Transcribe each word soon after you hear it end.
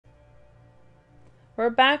We're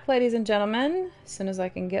back, ladies and gentlemen. As soon as I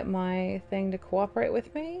can get my thing to cooperate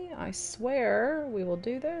with me, I swear we will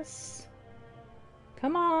do this.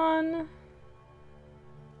 Come on.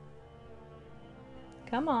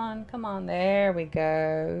 Come on, come on. There we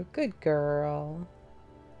go. Good girl.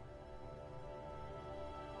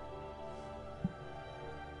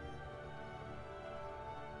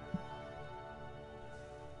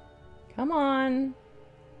 Come on.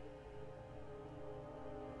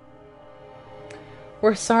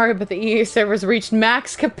 We're sorry, but the EA servers reached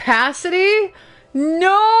max capacity?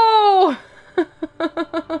 No!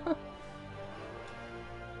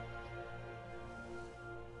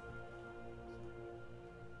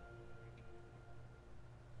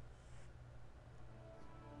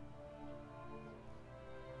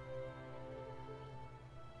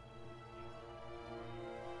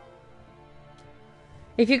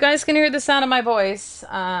 If you guys can hear the sound of my voice,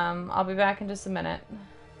 I'll be back in just a minute.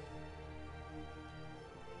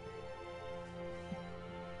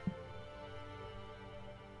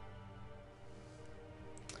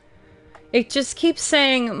 It just keeps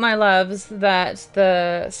saying, my loves, that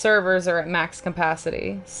the servers are at max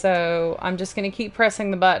capacity. So I'm just going to keep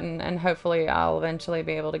pressing the button and hopefully I'll eventually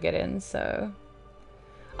be able to get in. So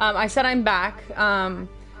I said I'm back.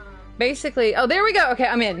 Basically, oh, there we go. Okay,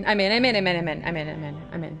 I'm in.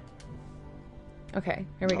 Okay,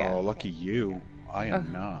 here we go. Oh, lucky you. I am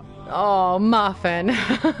not. Oh, muffin.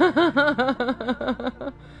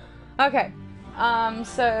 Okay.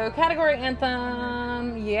 So category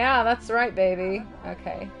Anthem. Yeah, that's right, baby.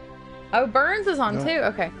 Okay. Oh, Burns is on too.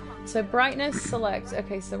 Okay. So brightness select.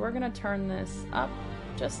 Okay, so we're gonna turn this up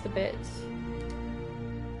just a bit.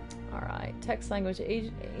 All right. Text language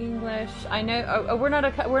English. I know. Oh, we're not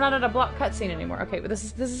at a block cutscene anymore. Okay, but this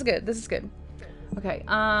is good. This is good. Okay.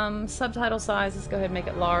 Subtitle size. Let's go ahead and make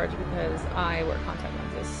it large because I wear contact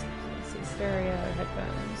lenses. Let's see. Stereo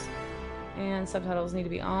headphones. And subtitles need to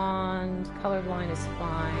be on. Colorblind is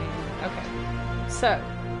fine. Okay. So,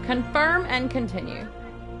 confirm and continue.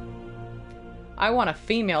 I want a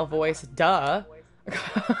female voice. Duh.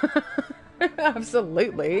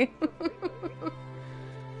 Absolutely.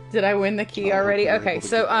 Did I win the key already? Okay,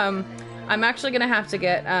 so, I'm actually gonna have to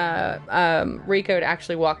get, Rico to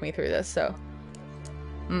actually walk me through this, so.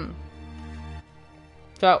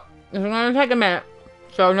 So, this is gonna take a minute.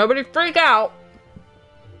 So, nobody freak out.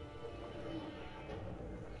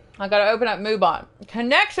 I gotta open up MooBot.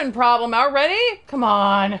 Connection problem already? Come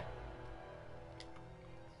on. I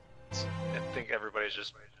think everybody's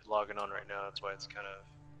just logging on right now. That's why it's kind of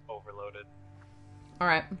overloaded.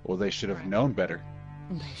 Alright. Well, they should have known better.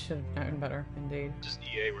 They should have known better, indeed. Just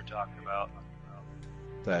EA we're talking about.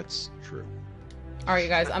 That's true. Alright, you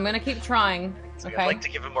guys. I'm gonna keep trying. Okay? I'd like to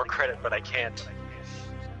give him more credit, but I can't.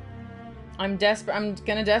 I'm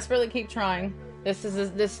gonna desperately keep trying. This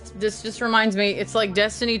just reminds me, it's like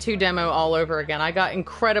Destiny 2 demo all over again. I got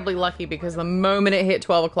incredibly lucky because the moment it hit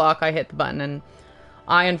 12 o'clock, I hit the button, and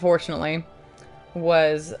I unfortunately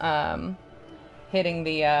was hitting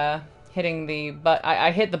the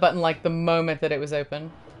I hit the button like the moment that it was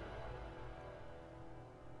open.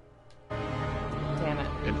 Damn it.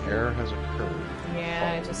 An error has occurred.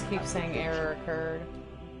 Yeah, it just keeps saying error occurred.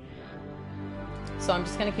 So I'm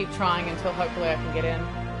just gonna keep trying until hopefully I can get in.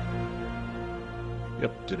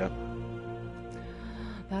 Yep, ditto.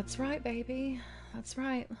 That's right, baby. That's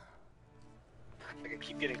right. I can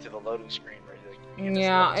keep getting to the loading screen. Right?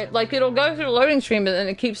 Yeah, it'll go through the loading screen, but then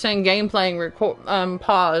it keeps saying game playing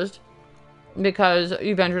paused because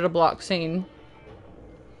you've entered a block scene.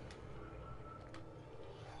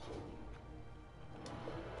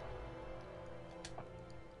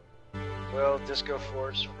 Well, Disco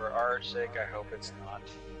Force, for our sake, I hope it's not.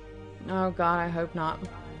 Oh god, I hope not.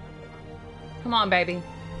 Come on, baby.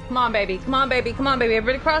 Come on, baby. Come on, baby. Come on, baby.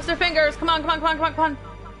 Everybody cross their fingers. Come on, come on, come on, come on, come on.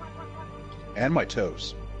 And my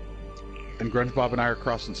toes. And Grunge Bob and I are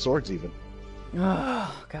crossing swords even.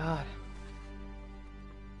 Oh, God.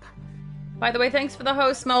 By the way, thanks for the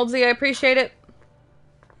host, Moldsy. I appreciate it.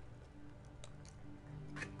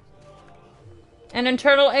 And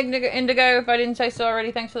Internal Indigo, if I didn't say so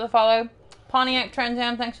already, thanks for the follow. Pontiac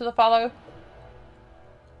Transam, thanks for the follow.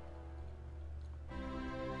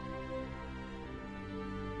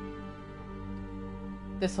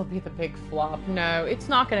 This will be the big flop. No, it's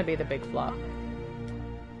not going to be the big flop.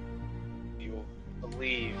 You will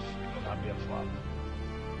believe it will not be a flop.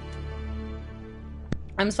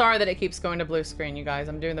 I'm sorry that it keeps going to blue screen, you guys.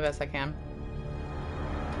 I'm doing the best I can.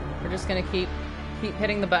 We're just going to keep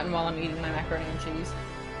hitting the button while I'm eating my macaroni and cheese.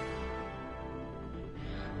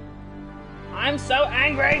 I'm so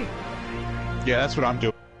angry! Yeah, that's what I'm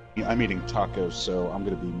doing. I'm eating tacos, so I'm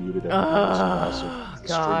gonna be muted. Oh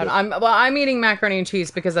God, I'm eating macaroni and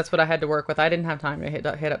cheese because that's what I had to work with. I didn't have time to hit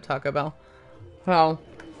up Taco Bell. So,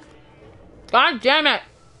 God damn it!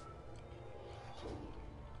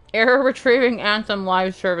 Error retrieving Anthem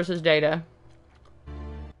live services data.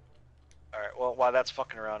 Alright, well, while that's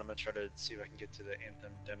fucking around, I'm gonna try to see if I can get to the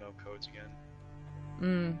Anthem demo codes again.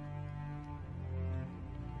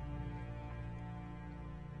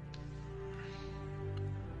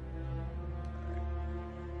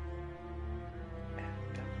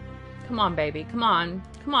 Come on, baby. Come on.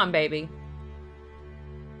 Come on, baby.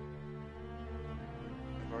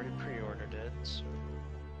 I've already pre-ordered it, so...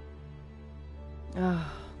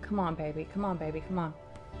 Oh, come on, baby. Come on, baby. Come on.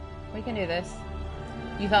 We can do this.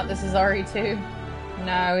 You thought this is RE2?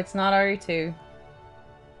 No, it's not RE2.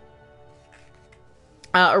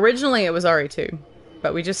 Originally it was RE2,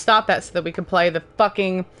 but we just stopped that so that we could play the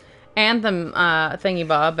fucking Anthem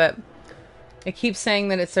thingy-bob, but it keeps saying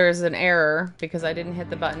that there's an error because I didn't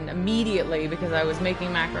hit the button immediately because I was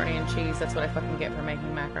making macaroni and cheese. That's what I fucking get for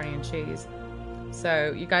making macaroni and cheese.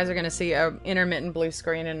 So you guys are going to see an intermittent blue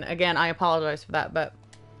screen, and again, I apologize for that, but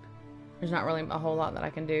there's not really a whole lot that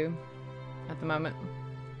I can do at the moment.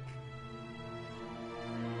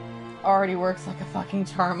 Already works like a fucking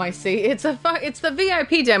charm, I see. It's the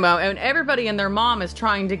VIP demo, and everybody and their mom is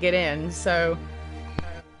trying to get in, so...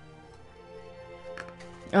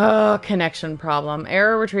 Oh, connection problem.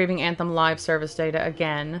 Error retrieving Anthem live service data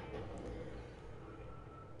again.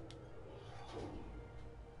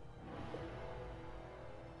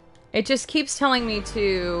 It just keeps telling me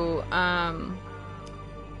to,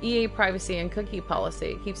 EA privacy and cookie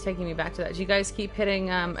policy. It keeps taking me back to that. Do you guys keep hitting,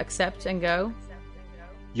 accept and go?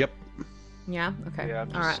 Yep. Yeah? Okay. Yeah,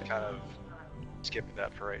 I'm just kind of skipping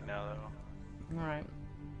that for right now, though. Alright.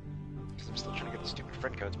 Because I'm still trying to get the stupid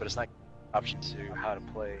friend codes, but it's not an option to how to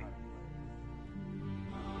play.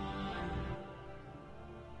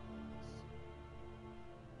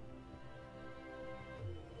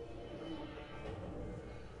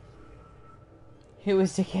 Who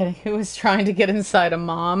was trying to get inside a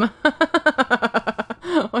mom?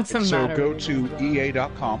 What's the matter? So go to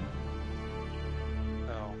EA.com.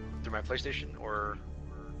 Oh, through my PlayStation or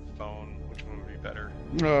phone? Which one would be better?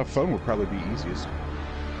 Phone would probably be easiest.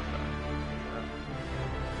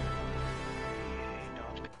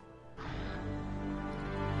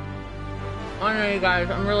 I know, you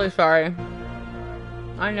guys. I'm really sorry.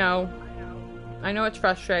 I know it's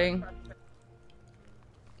frustrating.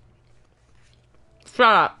 Shut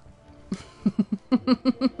up.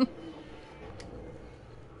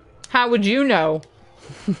 How would you know?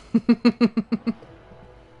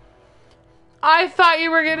 I thought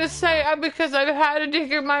you were gonna say because I've had a dick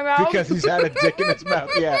in my mouth. Because he's had a dick in his mouth,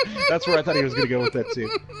 yeah. That's where I thought he was gonna go with that too.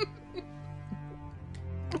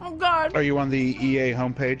 Oh God. Are you on the EA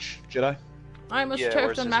homepage, Jedi? I almost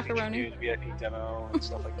choked on macaroni. News, VIP demo and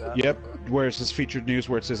stuff like that. Yep. Where it says featured news,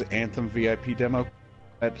 where it says Anthem VIP Demo.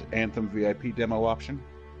 That Anthem VIP Demo option.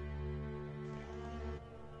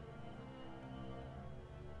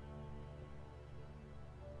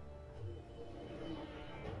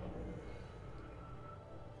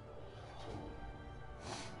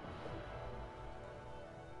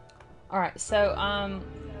 Alright, so,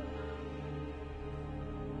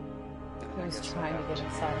 who's trying to get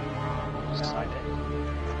inside of mom? Sign in.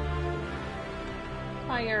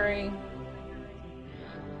 Hi, Yuri.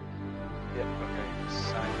 Yep, okay.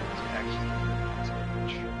 Sign into action.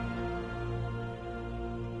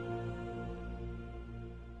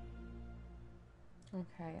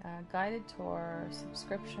 Okay, guided tour,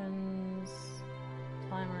 subscriptions,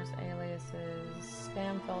 timers, aliases,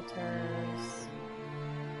 spam filters,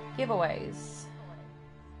 giveaways.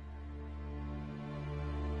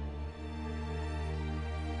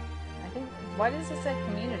 I think, why does it say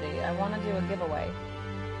community? I want to do a giveaway.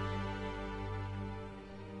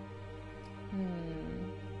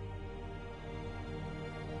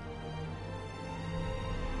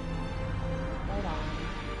 Hold on.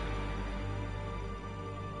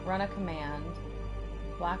 Run a command.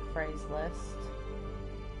 Black phrase list.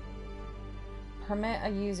 Permit a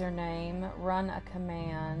username. Run a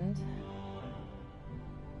command.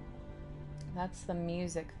 That's the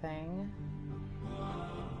music thing.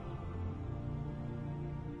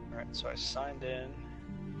 Alright, so I signed in.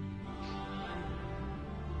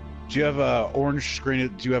 Do you have a orange screen?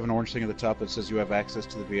 Do you have an orange thing at the top that says you have access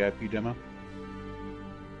to the VIP demo?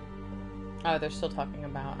 Oh, they're still talking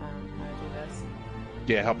about how to do this.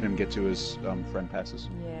 Yeah, helping him get to his friend passes.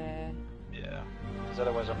 Yeah. Yeah. Because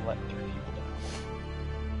otherwise I'm letting 3 people down.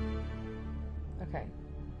 Okay.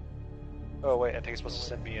 Oh wait, I think it's supposed to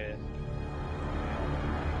send me a...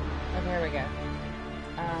 Okay, here we go.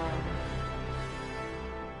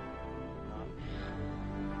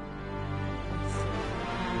 Let's see.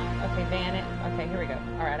 Okay, ban it. Okay, here we go.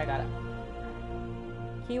 Alright, I got it.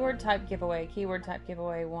 Keyword type giveaway,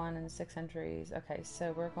 1 and 6 entries. Okay,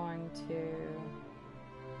 so we're going to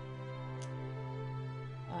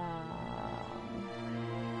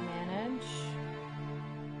manage.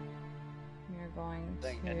 You're going to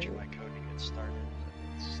enter my code to get started.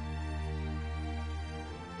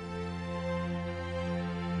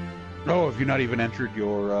 Oh, have you not even entered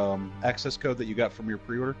your access code that you got from your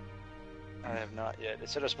pre-order? I have not yet. It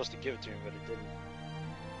said I was supposed to give it to me, but it didn't.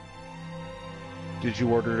 Did you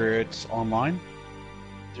order it online?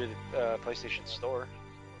 Through the PlayStation Store.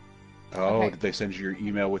 Oh, Okay. did they send you your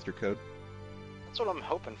email with your code? That's what I'm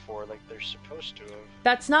hoping for. Like they're supposed to have.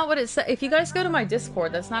 That's not what it says. If you guys go to my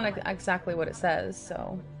Discord, that's not exactly what it says,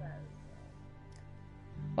 so.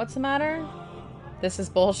 What's the matter? This is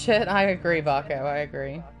bullshit? I agree, Baco, I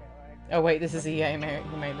agree. Oh wait, this is EA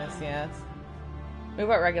who made this, yes.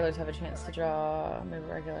 Move out regulars have a chance to draw. Move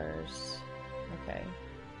regulars. Okay.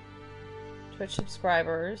 Twitch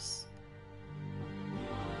subscribers.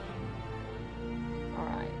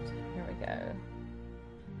 Alright, here we go.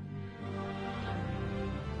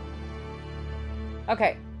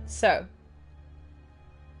 Okay, so.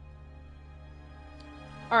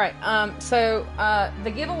 Alright,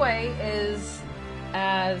 the giveaway is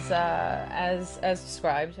as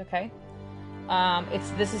described, okay?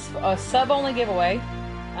 This is a sub-only giveaway.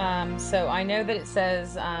 So I know that it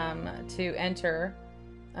says to enter.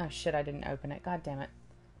 Oh shit, I didn't open it. God damn it.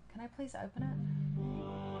 Can I please open it?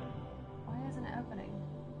 Why isn't it opening?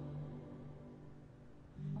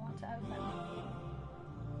 I want to open.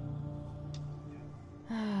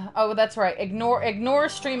 Oh, that's right. Ignore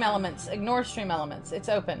stream elements. Ignore stream elements. It's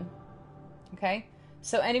open. Okay?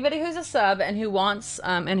 So anybody who's a sub and who wants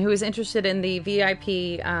and who is interested in the VIP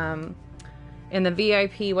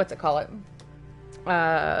what's it call it?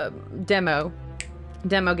 Demo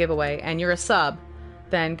giveaway, and you're a sub,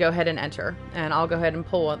 then go ahead and enter, and I'll go ahead and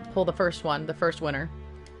pull the first one, the first winner.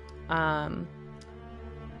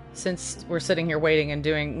 Since we're sitting here waiting and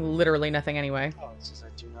doing literally nothing anyway. Oh, it says I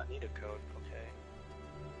do not need a code. Okay.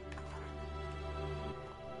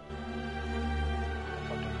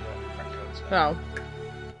 Oh.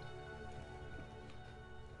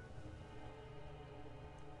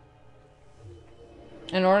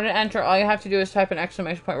 In order to enter, all you have to do is type an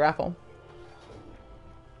exclamation point raffle.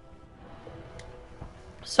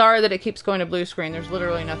 Sorry that it keeps going to blue screen. There's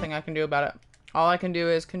literally nothing I can do about it. All I can do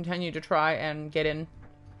is continue to try and get in.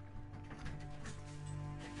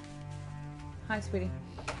 Hi, sweetie.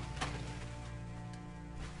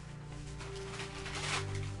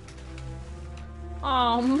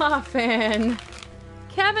 Oh, Muffin.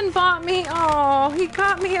 Kevin bought me. Oh, he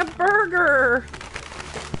got me a burger.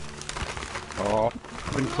 Oh,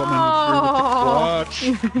 been coming through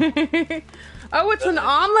with the clutch. Oh, it's an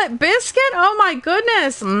omelet biscuit? Oh my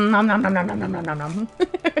goodness. Nom, nom, nom, nom, nom, nom, nom, nom.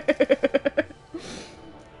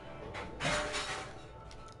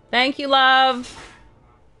 Thank you, love.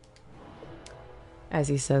 As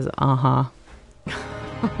he says, uh-huh.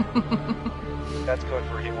 That's code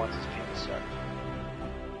for he wants his penis sucked.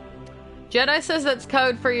 Jedi says that's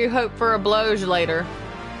code for you hope for a blowj later.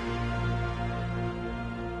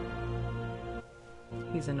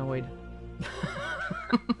 He's annoyed.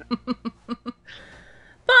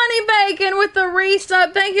 Bunny Bacon with the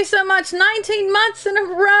resub. Thank you so much. 19 months in a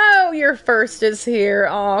row. Your first is here.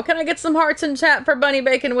 Oh, can I get some hearts in chat for Bunny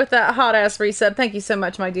Bacon with that hot ass resub? Thank you so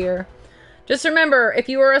much, my dear. Just remember, if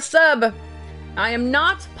you are a sub, I am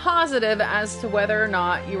not positive as to whether or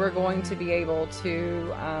not you are going to be able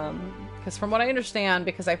to, because from what I understand,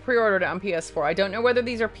 because I pre-ordered it on PS4, I don't know whether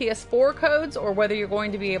these are PS4 codes or whether you're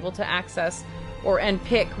going to be able to access and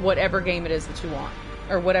pick whatever game it is that you want,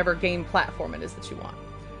 or whatever game platform it is that you want.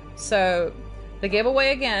 So the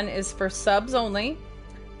giveaway again is for subs only.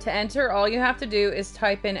 To enter, all you have to do is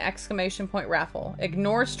type in exclamation point raffle.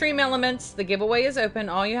 Ignore stream elements. The giveaway is open.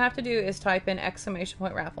 All you have to do is type in exclamation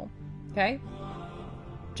point raffle. Okay?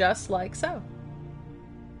 Just like so.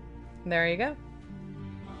 There you go.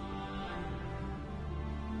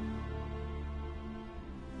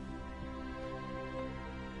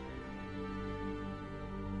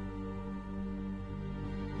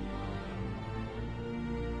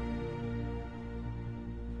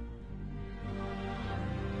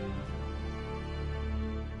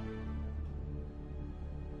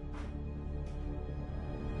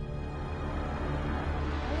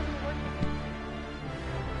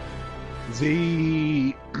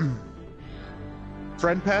 The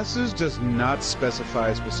friend passes does not specify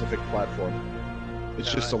a specific platform.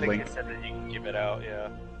 It's just a I think link. they said that you can give it out, yeah.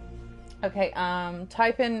 Okay,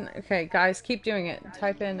 type in... Okay, guys, keep doing it.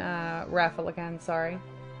 Type in, raffle again, sorry.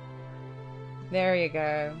 There you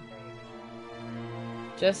go.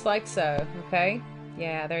 Just like so, okay?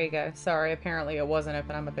 Yeah, there you go. Sorry, apparently it wasn't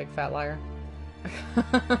open. I'm a big fat liar.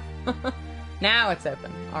 Now it's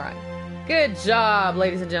open. Alright. Good job,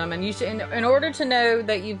 ladies and gentlemen. You should, in order to know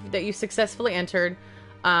that you successfully entered,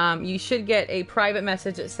 you should get a private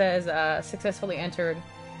message that says, successfully entered.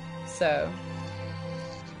 So...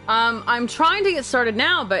 I'm trying to get started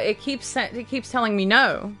now, but it keeps telling me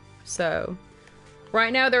no. So,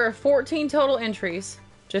 right now there are 14 total entries,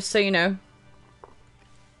 just so you know.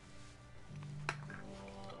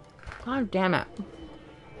 God damn it.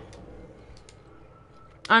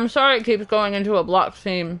 I'm sorry it keeps going into a block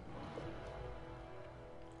scene.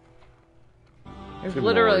 There's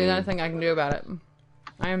literally nothing I can do about it.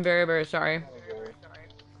 I am very, very sorry.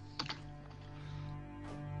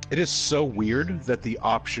 It is so weird that the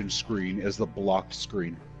option screen is the blocked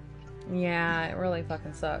screen. Yeah, it really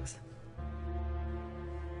fucking sucks.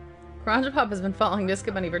 Pop has been following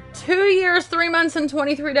DiscoBnny for 2 years, 3 months, and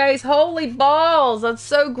 23 days. Holy balls! That's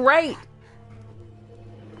so great!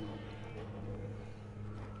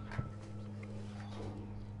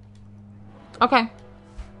 Okay.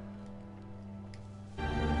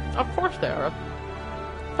 Of course they are.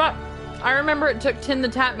 Fuck. I remember it took Tin the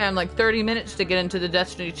Tatman like 30 minutes to get into the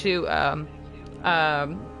Destiny 2, what's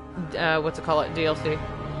it called? DLC.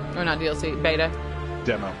 Or not DLC, beta.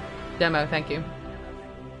 Demo. Demo, thank you.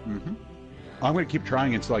 Mm-hmm. I'm going to keep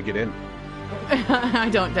trying until I get in. I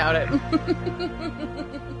don't doubt it.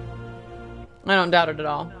 I don't doubt it at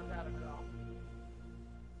all.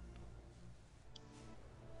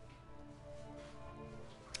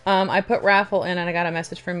 I put raffle in and I got a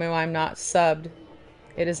message from Moo. I'm not subbed.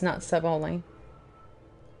 It is not sub only.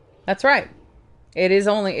 That's right. It is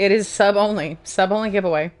sub only. Sub only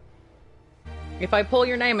giveaway. If I pull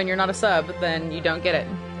your name and you're not a sub, then you don't get it.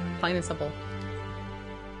 Plain and simple.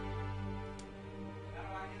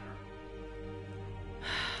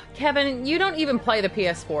 Kevin, you don't even play the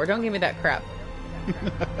PS4. Don't give me that crap.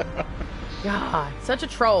 God, such a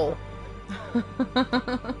troll.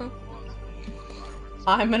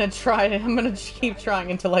 I'm gonna keep trying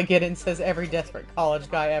until I get in, says every desperate college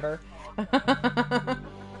guy ever.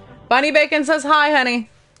 Bunny Bacon says hi, honey.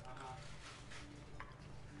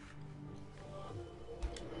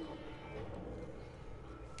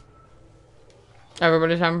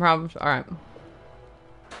 Everybody's having problems? Alright.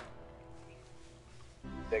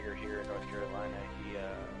 Bigger here in North Carolina,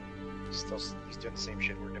 he's doing the same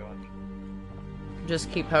shit we're doing.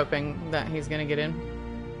 Just keep hoping that he's gonna get in.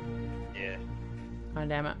 Yeah. Oh,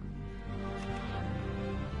 damn it.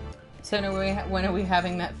 So when are we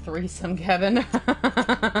having that threesome, Kevin? I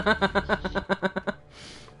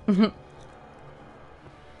don't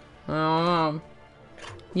know.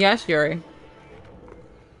 Yes, Yuri.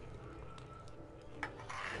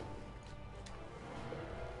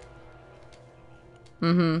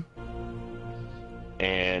 Mm-hmm.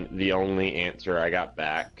 And the only answer I got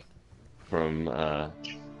back from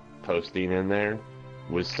posting in there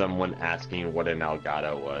was someone asking what an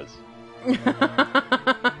Elgato was.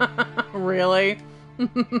 Really?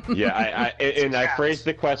 Yeah, I phrased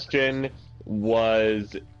the question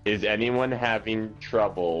was, is anyone having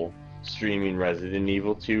trouble streaming Resident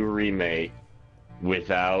Evil 2 Remake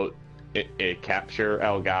without a capture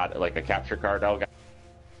Elgato, like a capture card Elgato?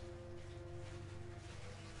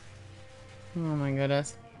 Oh my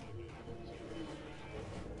goodness.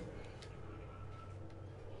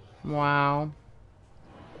 Wow.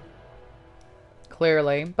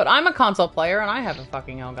 Clearly. But I'm a console player and I have a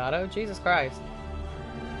fucking Elgato. Jesus Christ.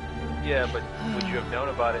 Yeah, but would you have known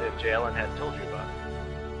about it if Jalen had told you about it?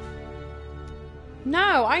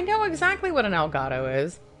 No, I know exactly what an Elgato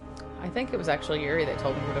is. I think it was actually Yuri that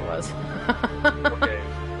told me what it was. Okay.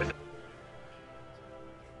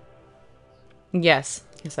 Yes.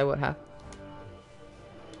 Yes, I would have.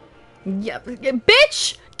 Yeah,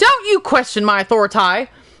 bitch! Don't you question my authority!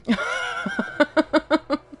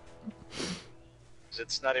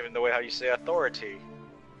 It's not even the way how you say authority.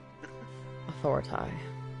 Authority.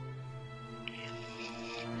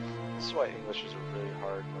 That's why English is a really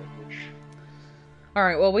hard language.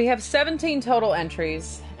 Alright, well, we have 17 total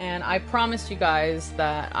entries, and I promised you guys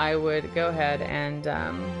that I would go ahead and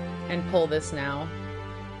pull this now.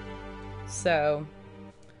 So,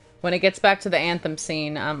 when it gets back to the Anthem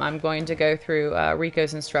scene, I'm going to go through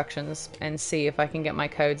Rico's instructions and see if I can get my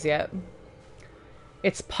codes yet.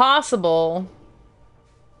 It's possible,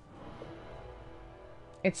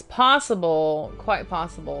 quite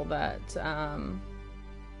possible, that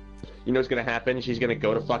you know what's gonna happen? She's gonna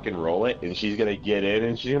go to fucking roll it, and she's gonna get in,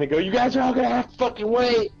 and she's gonna go, you guys are all gonna have to fucking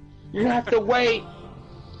wait! You're gonna have to wait!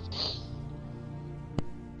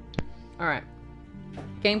 Alright.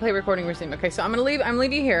 Gameplay recording resume. Okay, so I'm gonna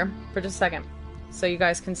leave you here for just a second. So you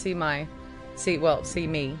guys can see see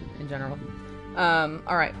me in general.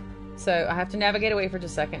 Alright. So I have to navigate away for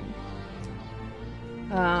just a second.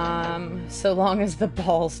 So long as the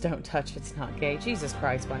balls don't touch, it's not gay. Jesus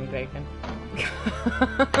Christ, Bunny Bacon.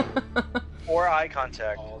 Or eye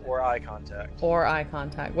contact. Or eye contact. Or eye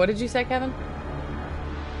contact. What did you say, Kevin?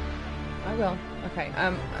 I will. Okay.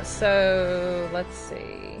 So let's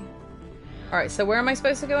see. Alright, so where am I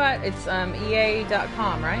supposed to go at? It's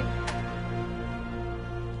EA.com, right?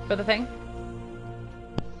 For the thing?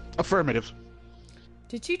 Affirmative.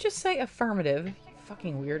 Did you just say affirmative? You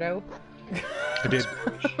fucking weirdo. I did.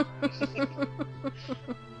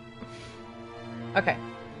 Okay.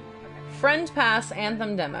 Friend Pass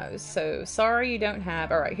Anthem demos. So, sorry you don't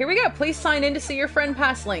have... Alright, here we go. Please sign in to see your Friend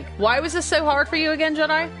Pass link. Why was this so hard for you again,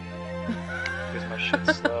 Jedi? Because my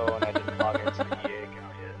shit's slow and I didn't log into the EA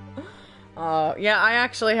account yet. Yeah, I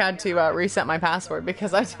actually had to reset my password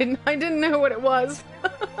because I didn't know what it was.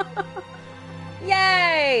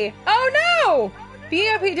 Yay! Oh no!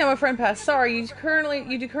 VIP Demo Friend Pass. Sorry, you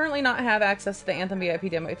do currently not have access to the Anthem VIP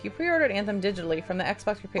Demo. If you pre-ordered Anthem digitally from the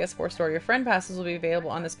Xbox or PS4 store, your Friend Passes will be available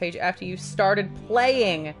on this page after you started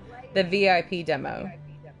playing the VIP Demo.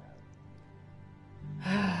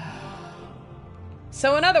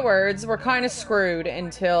 So in other words, we're kind of screwed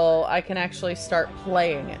until I can actually start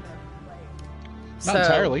playing it. Not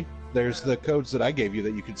entirely. There's the codes that I gave you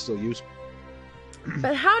that you can still use.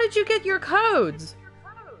 But how did you get your codes?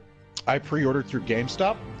 I pre-ordered through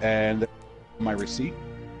GameStop, and my receipt.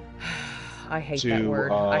 I hate that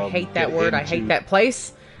word. I hate that word. I hate that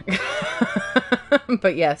place.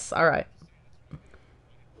 But yes, all right.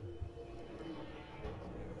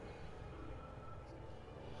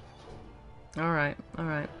 All right.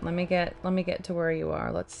 Let me get to where you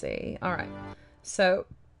are. Let's see. All right. So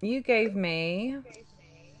you gave me.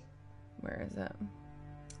 Where is it?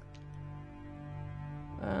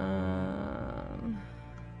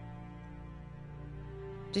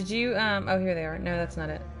 Did you, oh, here they are. No, that's not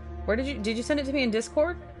it. Where did you send it to me in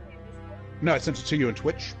Discord? No, I sent it to you in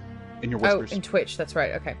Twitch, in your whispers. Oh, in Twitch, that's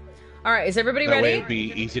right, okay. Alright, is everybody that ready? That way it'd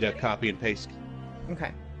be easy to copy and paste.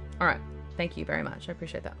 Okay. Alright, thank you very much, I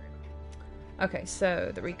appreciate that. Okay,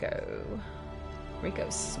 so the Rico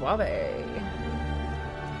Suave.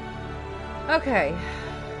 Okay.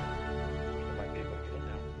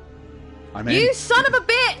 I'm in. You son of a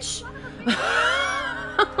bitch!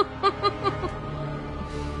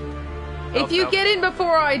 If you get in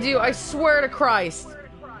before I do, I swear to Christ.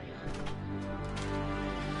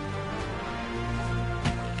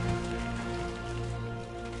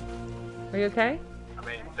 Are you okay? I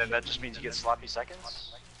mean, then that just means you get sloppy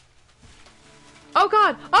seconds? Oh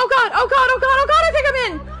god! Oh god! Oh god! Oh god! Oh god! I think I'm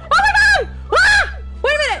in! Oh my god! Ah!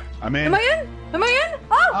 Wait a minute! I'm in. Am I in? Am I in?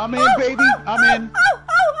 Oh! I'm in, baby! I'm in!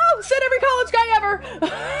 Said every college guy ever!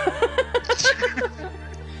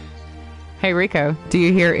 Hey Rico, do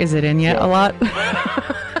you hear "Is it in yet" a lot?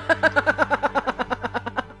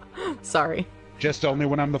 Sorry. Just only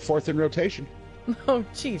when I'm the fourth in rotation. Oh,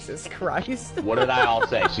 Jesus Christ. What did I all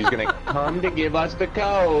say? She's gonna come to give us the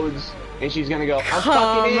codes, and she's gonna go, I'm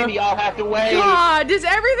fucking in, y'all have to wait. God, does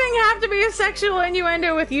everything have to be a sexual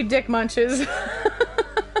innuendo with you dick munches?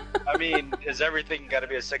 I mean, is everything gotta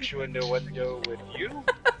be a sexual innuendo with you?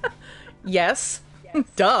 Yes.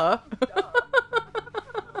 Duh.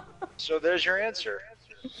 So there's your answer.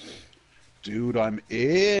 Dude, I'm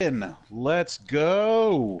in. Let's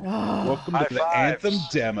go. Welcome to the Anthem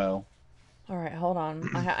demo. All right, hold on.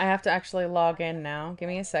 I have to actually log in now. Give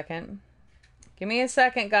me a second. Give me a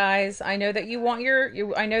second, guys. I know that you want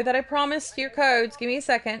I know that I promised your codes. Give me a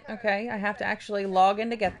second, okay? I have to actually log in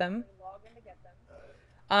to get them.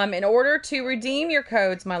 In order to redeem your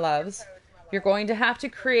codes, my loves, you're going to have to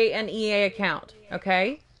create an EA account,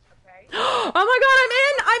 okay? Oh my god, I'm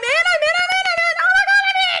in! I'm in! Oh my god,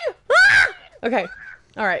 I'm in! Ah! Okay,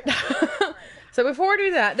 alright. So before we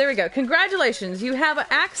do that, there we go. Congratulations, you have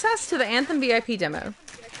access to the Anthem VIP demo.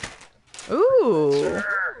 Ooh.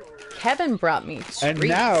 Kevin brought me treats. And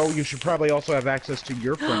now you should probably also have access to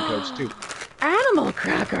your friend codes too. Animal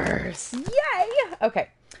crackers! Yay! Okay.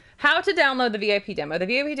 How to download the VIP demo. The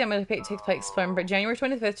VIP demo takes place from January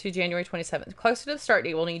 25th to January 27th. Closer to the start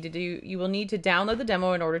date, you will need to download the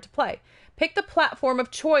demo in order to play. Pick the platform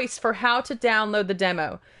of choice for how to download the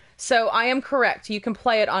demo. So I am correct. You can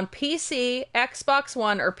play it on PC, Xbox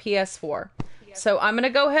One, or PS4. So I'm going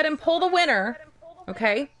to go ahead and pull the winner.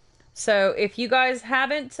 Okay? So if you guys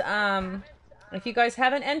haven't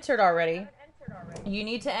entered already, you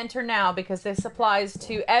need to enter now because this applies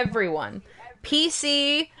to everyone.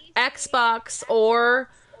 PC, Xbox, or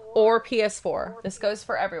PS4. This goes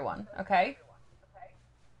for everyone, okay?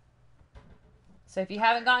 So if you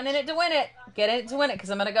haven't gotten in it to win it, get in it to win it because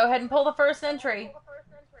I'm going to go ahead and pull the first entry.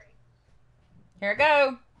 Here we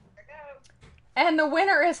go. And the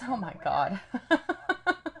winner is, oh my god.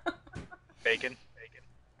 Bacon.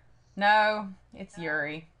 No, it's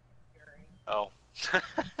Yuri. Oh.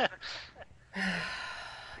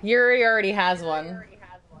 Yuri already has one.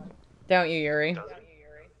 Don't you, Yuri?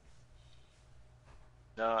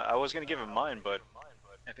 No, I was gonna give him mine, but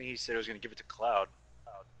I think he said he was gonna give it to Cloud.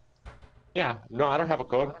 Yeah, no, I don't have a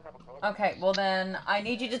code. Okay, well then, I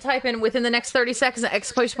need you to type in within the next 30 seconds an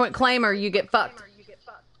exclamation point claim or you get fucked.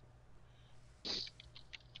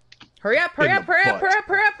 Hurry up, hurry up, hurry up, hurry up,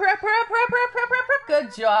 hurry up, hurry up, hurry up, hurry up, hurry up, hurry up, hurry up.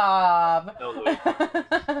 Good job. No, Louis.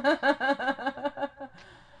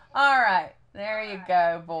 All right, there you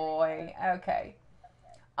go, boy. Okay.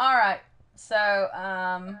 All right, so,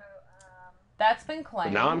 that's been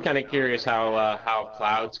claimed. Now I'm kind of curious how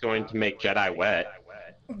Cloud's going to make Jedi wet.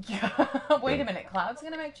 Wait a minute, Cloud's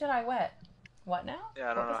gonna make Jedi wet. What now?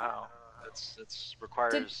 Yeah, I don't know how. It's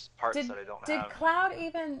requires parts that I don't have. Did Cloud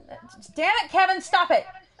even... Damn it, Kevin, stop it!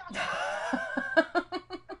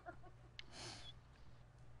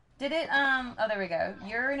 Did it, oh, there we go.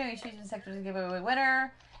 Yuri, no, she's in sectors to give away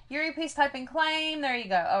winner. Yuri, please type in claim. There you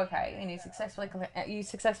go. Okay, and you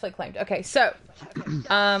successfully claimed. Okay, so,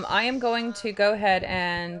 I am going to go ahead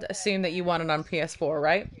and assume that you won it on PS4,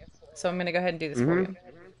 right? So I'm going to go ahead and do this for you.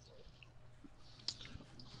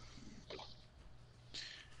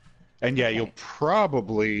 And yeah, you'll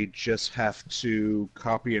probably just have to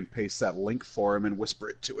copy and paste that link for him and whisper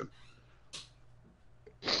it to him.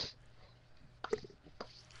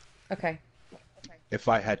 Okay. If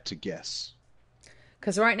I had to guess.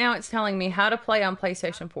 Because right now it's telling me how to play on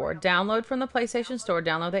PlayStation 4. Download from the PlayStation Store.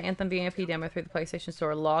 Download the Anthem VIP Demo through the PlayStation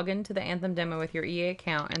Store. Log into the Anthem Demo with your EA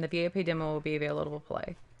account, and the VIP Demo will be available to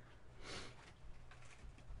play.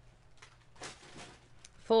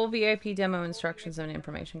 Full VIP demo instructions and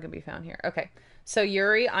information can be found here. Okay, so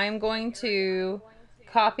Yuri, I'm going to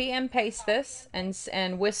copy and paste this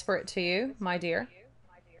and whisper it to you, my dear.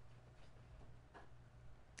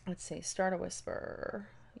 Let's see, start a whisper.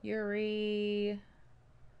 Yuri.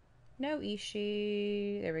 No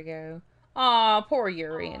Ishi. There we go. Aw, poor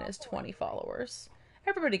Yuri and his 20 followers.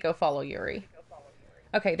 Everybody go follow Yuri.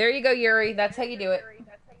 Okay, there you go, Yuri. That's how you do it.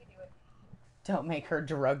 Don't make her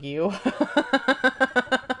drug you.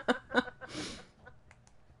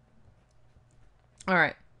 All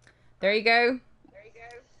right. There you go.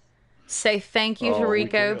 Say thank you to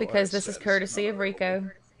Rico because this is courtesy of Rico.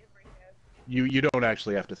 You don't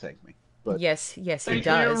actually have to thank me. But Yes, he does. Thank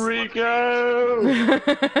you, Rico!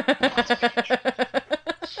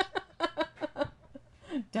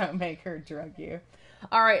 Don't make her drug you.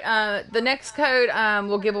 All right, the next code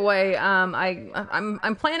we'll give away.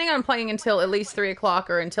 I'm planning on playing until at least 3 o'clock,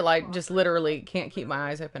 or until I just literally can't keep my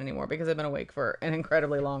eyes open anymore because I've been awake for an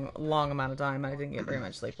incredibly long amount of time. I didn't get very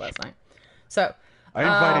much sleep last night. So I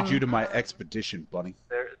invited you to my expedition, Bunny.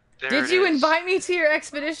 There did you invite me to your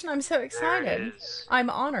expedition? I'm so There excited. it is.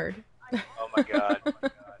 I'm honored. Oh my god.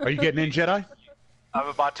 Are you getting in, Jedi? I'm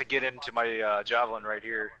about to get into my javelin right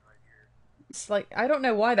here. It's like, I don't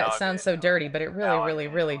know why that No, sounds so dirty, but it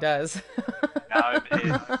really does. Now I'm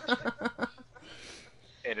in.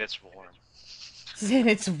 And it's warm. And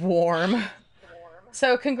it's warm.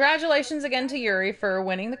 So congratulations again to Yuri for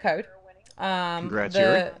winning the code. Congrats,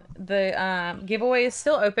 Yuri. The giveaway is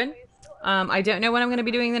still open. I don't know when I'm going to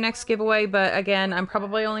be doing the next giveaway, but again, I'm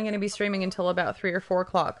probably only going to be streaming until about 3 or 4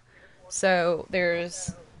 o'clock. So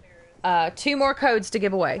there's 2 more codes to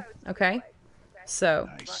give away. Okay? So.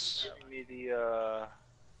 Nice. Give me the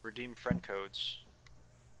redeem friend codes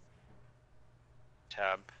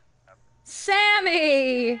tab.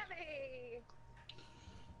 Sammy!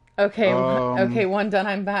 Okay, okay, one done.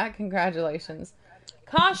 I'm back. Congratulations.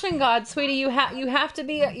 Caution, God, sweetie, you have to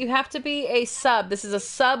be a sub. This is a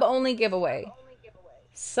sub only giveaway.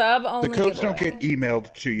 Sub only. The codes giveaway. don't get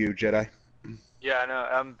emailed to you, Jedi. Yeah, I know.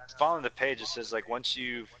 I'm following the page. It says like once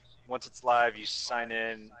it's live, you sign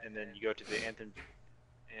in, and then you go to the Anthem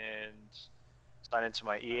and sign into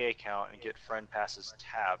my EA account and get friend passes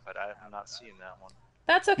tab. But I'm not seeing that one.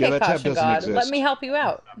 That's okay, Yeah, that tab Caution, doesn't God. exist. Let me help you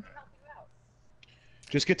out.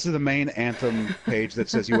 Just get to the main Anthem page that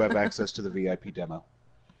says you have access to the VIP demo.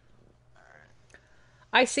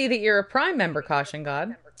 I see that you're a Prime member, Caution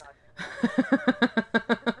God.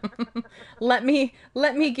 let me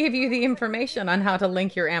give you the information on how to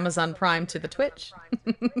link your Amazon Prime to the Twitch.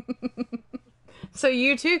 So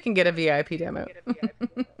you too can get a VIP demo.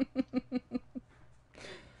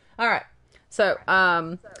 All right. So,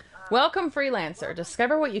 welcome Freelancer.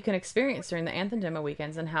 Discover what you can experience during the Anthem demo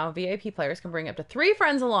weekends and how VIP players can bring up to 3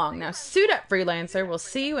 friends along. Now, suit up Freelancer. We'll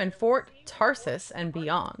see you in Fort Tarsis and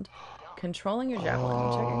beyond. Controlling your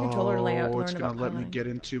javelin. Check your controller layout to learn it's about gonna let me piloting. get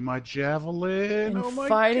into my javelin. And Oh my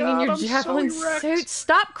fighting god, in your I'm javelin so wrecked. suit.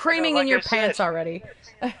 Stop creaming like in your I said. pants already.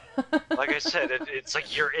 Like I said, it's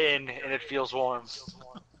like you're in and it feels warm.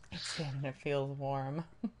 It's good and it feels warm.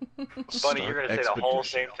 Bunny, you're gonna say the whole Expedition.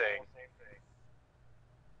 same thing.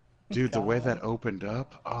 Dude, the way that opened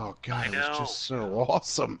up, oh god, it was just so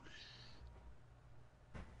awesome.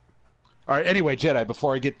 All right, anyway, Jedi,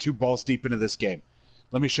 before I get too balls deep into this game,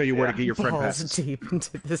 let me show you where to get your friend Balls passes. deep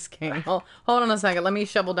into this game. Hold on a second. Let me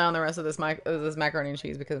shovel down the rest of this this macaroni and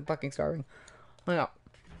cheese because I'm fucking starving. Hang on.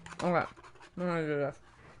 Okay. I'm gonna do this.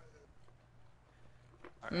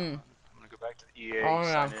 I'm gonna go back to the EA, Oh,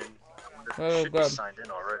 yeah. sign in. Oh, I should be good. signed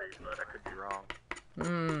in already, but I could be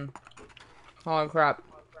wrong. Holy crap.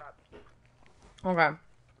 Okay. On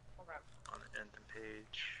the Anthem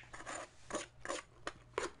page.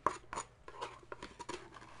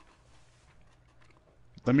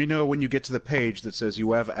 Let me know when you get to the page that says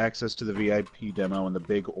you have access to the VIP demo and the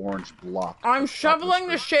big orange block. I'm at the top of the shoveling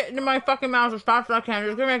the screen. shit into my fucking mouth as fast as I can.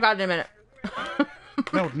 Just give me a goddamn minute.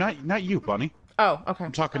 No, not you, Bunny. Oh, okay.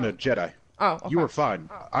 I'm talking to Jedi. Oh, okay. You are fine.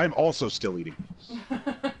 I'm also still eating.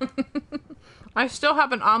 I still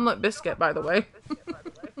have an omelet biscuit, by the way.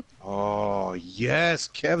 Oh, yes,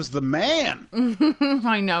 Kev's the man.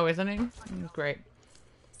 I know, isn't he? He's great.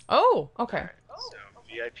 Oh, okay. So,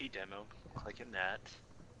 VIP demo. Clicking that.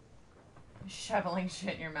 Shoveling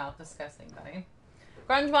shit in your mouth. Disgusting, buddy.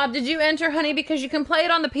 Grunge Bob, did you enter, honey? Because you can play it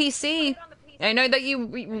on the PC. I know that you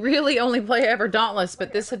really only play Ever Dauntless,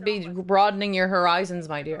 but this would be broadening your horizons,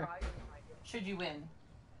 my dear. Should you win.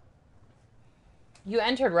 You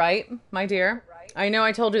entered, right, my dear? I know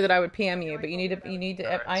I told you that I would PM you, but you need to.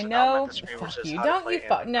 Alright, I so now I'm know. at the screen where it Fuck says you. how to Don't play you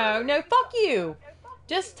fuck. Anthem No, early. no, fuck you.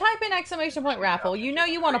 Just type in exclamation point raffle. You know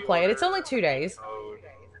you want to play it. It's only 2 days. Code,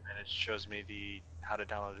 and then it shows me the how to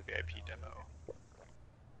download the VIP demo.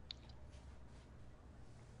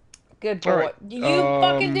 Good boy. All right, You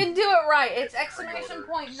fucking didn't do it right. It's exclamation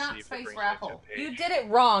point, See not if it space brings me raffle. to a You page. did it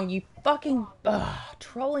wrong. You fucking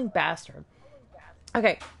trolling bastard.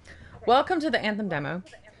 Okay. Welcome to the Anthem demo.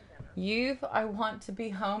 I want to be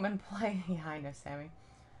home and play. Yeah, I know, Sammy.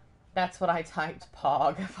 That's what I typed,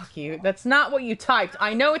 Pog. Fuck you. That's not what you typed.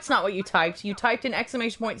 I know it's not what you typed. You typed in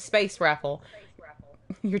exclamation point space raffle.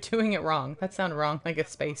 You're doing it wrong. That sounded wrong, like a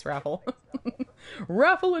space raffle.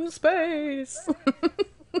 Raffle in space.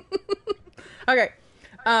 Okay.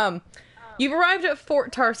 You've arrived at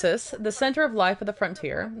Fort Tarsis, the center of life of the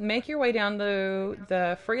frontier. Make your way down to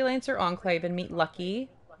the Freelancer Enclave and meet Lucky,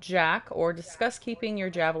 Jack, or discuss keeping your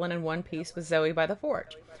javelin in one piece with Zoe by the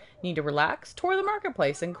forge. Need to relax, tour the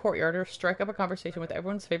marketplace and courtyard, or strike up a conversation with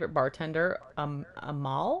everyone's favorite bartender,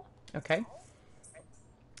 Amal? Okay.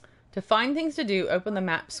 To find things to do, open the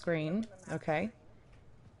map screen. Okay.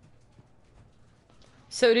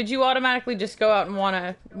 So did you automatically just go out and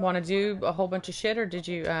wanna do a whole bunch of shit, or did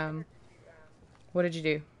you what did you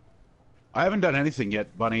do? I haven't done anything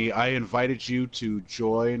yet, Bunny. I invited you to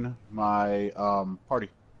join my party.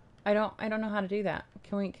 I don't know how to do that.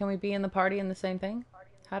 Can we be in the party in the same thing?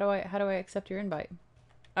 How do I accept your invite?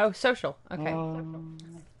 Oh, social. Okay.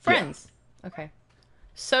 Friends. Yeah. Okay.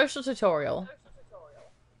 Social tutorial.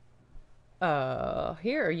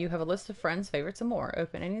 Here you have a list of friends, favorites, and more.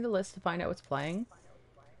 Open any of the lists to find out what's playing.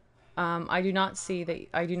 I do not see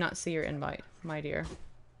your invite, my dear.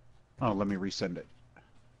 Oh, let me resend it.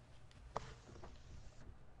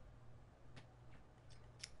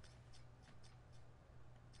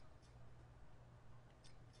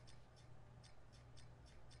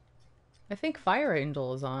 I think Fire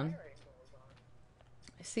Angel is on.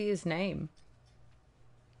 I see his name.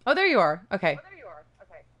 Oh, there you are. Okay.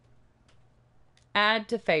 Add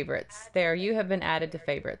to favorites. There, you have been added to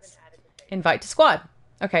favorites. Invite to squad.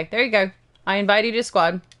 Okay, there you go. I invite you to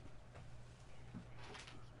squad.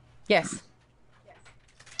 Yes.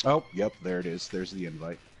 Oh, yep, there it is. There's the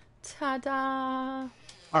invite. Ta-da!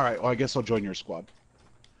 All right, well, I guess I'll join your squad.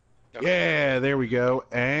 Okay. Yeah, there we go.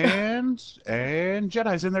 And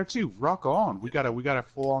Jedi's in there too. Rock on. We got a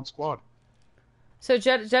full-on squad. So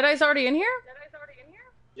Jedi's already in here?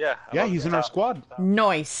 Yeah. Yeah, he's in our squad.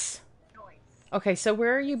 Nice. Okay, so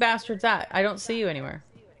where are you bastards at? I don't see you anywhere.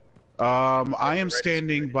 I am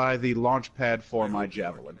standing by the launch pad for my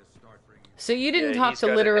javelin. So you didn't Yeah, talk he's to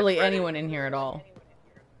got it literally ready. anyone in here at all?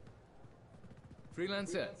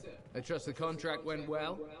 Freelancer, I trust the contract went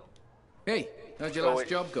well. Hey, how'd your So last wait,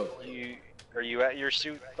 job go? Are you at your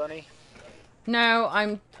suit, Bunny? No,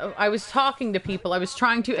 I was talking to people. I was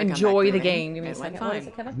trying to Click on that enjoy the green. game. Give me a It went second. What is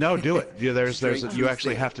fine. it, Kevin? No, do it. Yeah, there's you Straight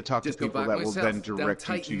actually have to talk to Just go people back that will myself. then Damn direct you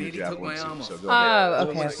tight to your nearly took javelin my suit. arm So off. go ahead. Oh,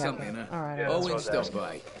 Always okay, something, huh? All right, Yeah, all that's right. what I was Owen asking. stopped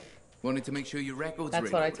by. Wanted to make sure your records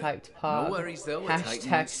That's what I reloaded. typed, Pog. No worries though. A titan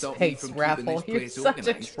Hashtag won't stop me space from keeping raffle. this You're place such a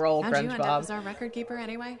organized. troll, How'd you French end up Bob. as our record keeper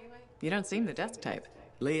anyway? You don't seem the desk type.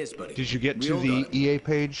 Layers, buddy. Did you get We to all the got it. EA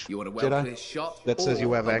page, You want a did I? well-placed shot That says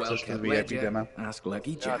you or have a access to the well-kept VIP ledger? demo? Ask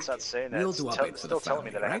Lucky No, Jack. it's not saying that. We'll It's do our bit for the still telling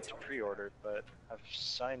me family, that I right? have to pre-order it, but I've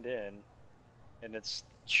signed in, and it's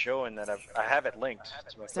showing that I have it linked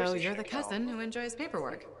to my So PlayStation you're the account. cousin who enjoys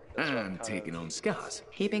paperwork. And taking on scars.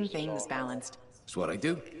 Keeping things balanced. That's what I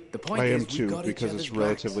do. The point I is, am we too, got each because other's it's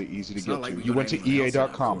relatively backs. easy to It's not get like to. we You got went to anyone else in our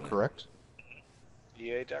EA.com, corner. correct?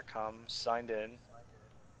 EA.com, signed in.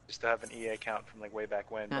 Used to have an EA account from like way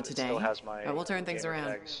back when, Not but it still today, has my but we'll turn things gamer around.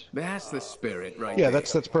 tags. That's the spirit, right? Yeah, there.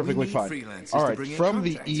 that's perfectly We need fine. freelancers All to right, bring in from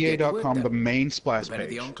the contracts, get the work EA.com, the done. main splash The better the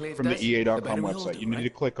page, Enclave from the does, the EA.com better we all website, do, you need right? to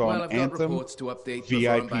click Well, on I've got Anthem reports to update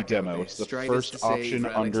before I'm VIP back Demo. out there. It's the Strider's first to save, option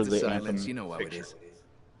relics under to the silence. Anthem You know how it picture. is.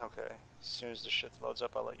 Okay, as soon as the shit loads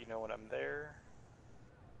up, I'll let you know when I'm there.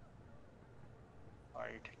 Why are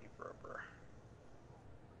you taking forever?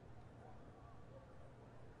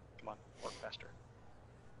 Come on, work faster.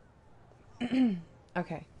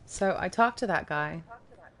 Okay, so I talked to that guy.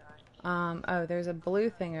 Oh, there's a blue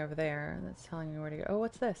thing over there that's telling me where to go. Oh,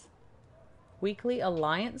 what's this? Weekly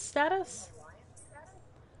alliance status?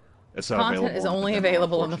 It's not Content is available only in the demo,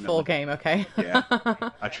 available in the full unfortunately. game, okay? Yeah,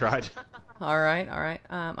 I tried. All right, all right.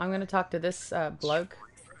 I'm going to talk to this bloke.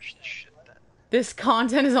 Refresh this shit then. This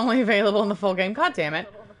content is only available in the full game. God damn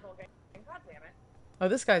it. Oh,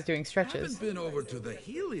 this guy's doing stretches. Haven't been over to the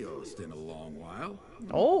Helios in a long while.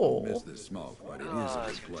 Oh. Miss the smoke, but it is a It's good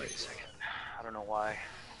gonna take a place. second. I don't know why.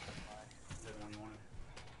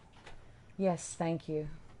 Yes, thank you.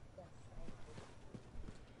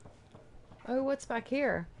 Oh, what's back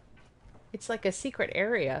here? It's like a secret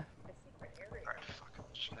area. Alright, fuck. I'm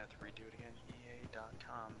just gonna have to redo it again.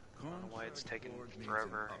 EA.com. I don't know why it's taking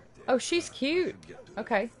forever. Oh, she's cute.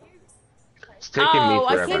 Okay. It's taking me Oh,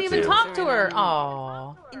 I forever can't even too. talk to her.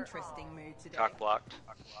 Aw. Interesting mood today. Cock blocked.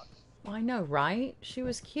 I know, right? She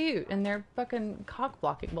was cute, and they're fucking cock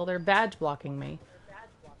blocking. Well, they're badge blocking me.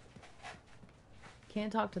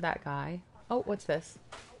 Can't talk to that guy. Oh, what's this?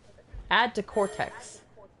 Add to Cortex.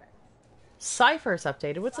 Cypher's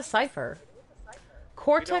updated. What's a cipher?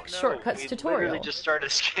 Cortex shortcuts we tutorial. literally just started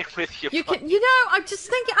this game with you. You can, you know, I'm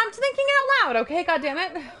thinking out loud. Okay,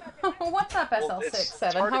 goddammit. What's up, Well,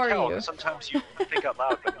 SL67? hard How to tell, are you? 'cause sometimes you think out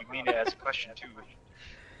loud, but you mean it as a question too.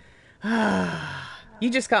 You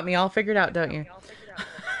just got me all figured out, don't you?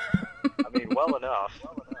 I mean, well enough.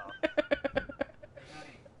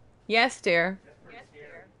 Yes, dear.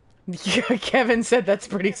 Kevin said that's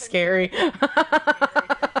pretty scary.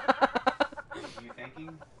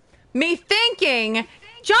 Me thinking,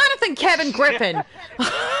 Jonathan Kevin Griffin.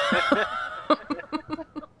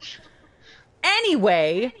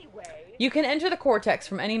 Anyway, you can enter the Cortex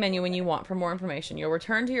from any menu when you want for more information. You'll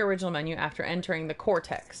return to your original menu after entering the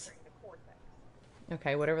Cortex.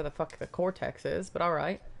 Okay, whatever the fuck the Cortex is, but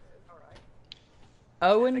alright.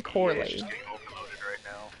 Owen Corley.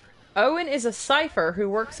 Owen is a cipher who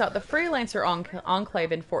works out the freelancer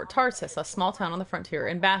enclave in Fort Tarsus, a small town on the frontier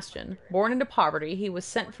in Bastion. Born into poverty, he was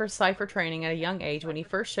sent for cipher training at a young age when he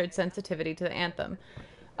first showed sensitivity to the Anthem.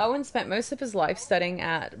 Owen spent most of his life studying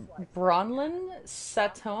at Bronlin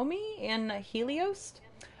Satomi in Helios.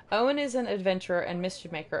 Owen is an adventurer and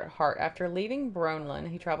mischief maker at heart. After leaving Bronlin,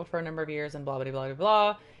 he traveled for a number of years and blah, blah, blah, blah,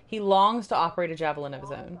 blah. He longs to operate a javelin of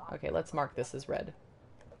his own. Okay, let's mark this as red.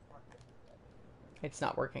 It's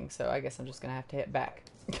not working, so I guess I'm just going to have to hit back.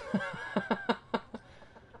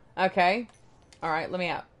 Okay. Alright, let me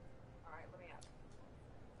out.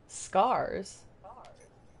 Scars?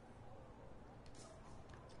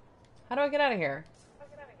 How do I get out of here?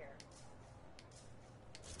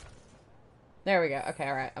 There we go. Okay,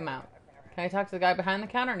 alright, I'm out. Can I talk to the guy behind the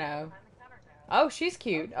counter? No. Oh, she's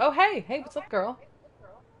cute. Oh, hey. Hey, what's up, girl?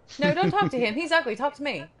 No, don't talk to him. He's ugly. Talk to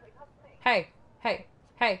me. Hey. Hey.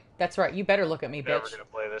 Hey. That's right. You better look at me, Never bitch. gonna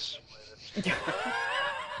play this.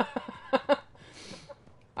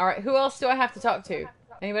 Alright, who else do I have to talk to?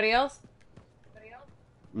 Anybody else?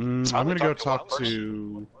 I'm gonna go talk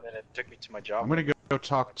to. And it took me to my job. I'm gonna go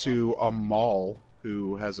talk to a mall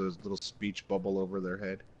who has a little speech bubble over their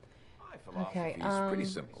head Okay, It's pretty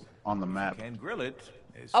simple. on the map. Can grill it.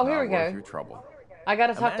 It's Oh, not here we worth go. your trouble. I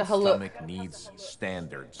gotta A talk to man's Haluk. stomach needs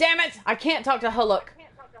standards. Damn it! I can't talk to Haluk.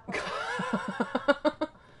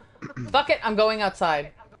 Fuck it, I'm going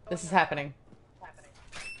outside. This is happening.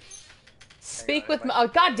 Speak with... Oh,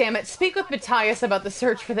 God damn it. Speak with Matthias about the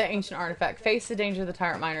search for the ancient artifact. Face the danger of the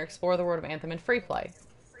tyrant miner. Explore the world of Anthem in free play.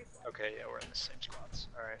 Okay, yeah, we're in the same squads.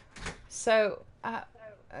 Alright. So,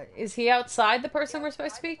 is he outside the person we're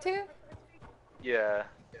supposed to speak to? Yeah.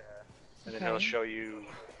 And then Okay. it'll show you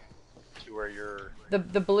to where you're... The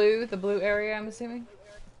blue area, I'm assuming?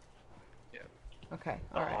 Yeah. Okay,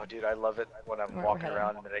 Oh, alright. dude, I love it when I'm Where walking we're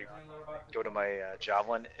around and then I go to my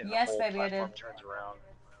javelin and Yes, the whole baby, I platform did. turns around.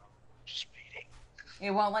 Just waiting.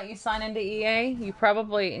 It won't let you sign into EA? You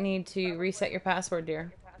probably need to reset your password,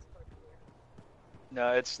 dear.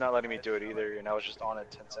 No, it's not letting me do it either, and I was just on it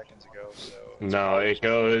 10 seconds ago, so... No, it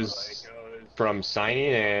goes from signing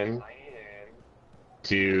in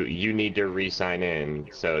to you need to re-sign in.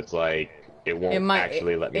 So it's like it won't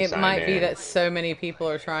actually let me sign in. It might be that so many people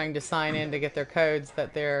are trying to sign in to get their codes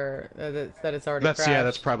that they're that it's already crashed. Yeah,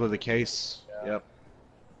 that's probably the case. Yep.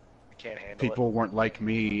 Can't handle People weren't like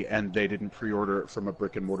me, and they didn't pre-order it from a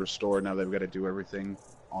brick and mortar store. Now they've got to do everything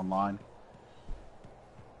online.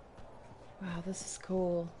 Wow, this is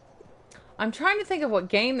cool. I'm trying to think of what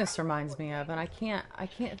game this reminds me of, and I can't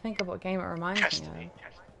think of what game it reminds me of.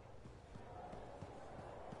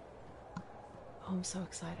 Oh, I'm so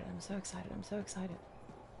excited! I'm so excited! I'm so excited!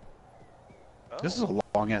 This is a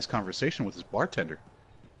long-ass conversation with his bartender.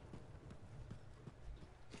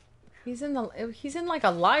 He's in like a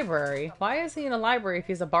library. Why is he in a library if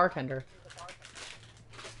he's a bartender?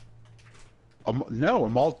 No,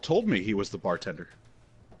 Amal told me he was the bartender.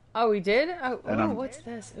 Oh, he did? Oh, And what's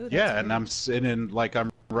this? Ooh, that's Yeah, weird. and I'm sitting like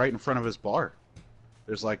I'm right in front of his bar.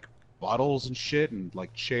 There's like bottles and shit, and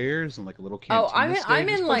like chairs, and like a little cantina. Oh, I'm stage. in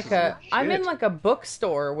This like place is I'm in legit. like a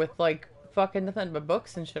bookstore with like fucking nothing but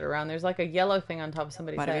books and shit around. There's like a yellow thing on top of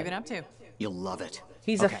somebody's What head. have you been up to? You'll love it.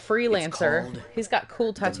 He's Okay, a it's freelancer. called He's got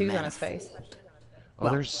cool tattoos on his Manifold. face. Oh,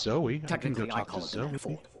 there's Zoe. I can go Technically, I talk call to it the Zoe.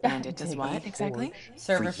 Manifold. And it does what exactly?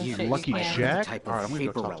 Server For some years, shit you Lucky can't. Jack? Type Alright, of I'm gonna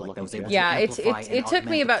go paper talk to relic that was Lucky able Jack. Yeah, to it's amplify and it took me augment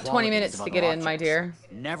the about 20 minutes qualities to of get other in, my objects.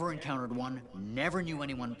 dear. Never encountered one, never knew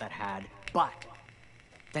anyone that had, but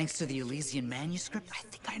thanks to the Elysian manuscript, I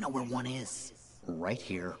think I know where one is. Right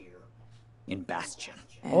here in Bastion.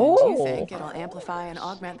 And Oh. you think it'll amplify and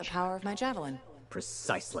augment the power of my javelin?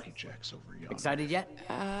 Precisely. Jack's over yonder. Excited yet?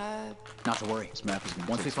 Not to worry. This map is gonna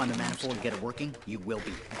Once we take find the some manifold and get it working, you will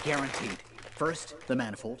be guaranteed. First, the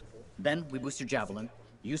manifold. Then we boost your javelin.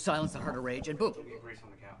 You silence the heart of rage, and boom.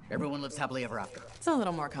 Everyone lives happily ever after. It's a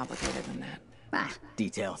little more complicated than that. Ah,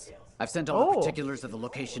 details. I've sent all the Oh. particulars of the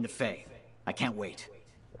location to Faye. I can't wait.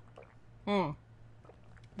 The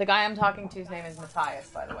guy I'm talking to's name is Matthias,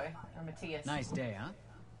 by the way. Or Matthias. Nice day, huh?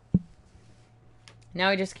 Now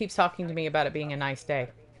he just keeps talking to me about it being a nice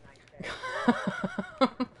day.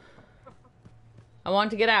 I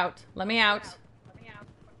want to get out. Let me out.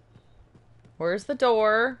 Where's the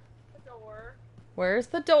door? Where's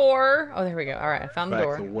the door? Oh, there we go. All right, I found the Back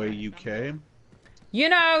door. the way you came. You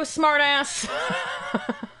know, smartass.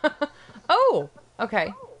 Oh,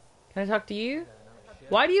 okay. Can I talk to you?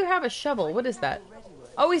 Why do you have a shovel? What is that?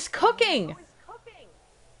 Oh, he's cooking.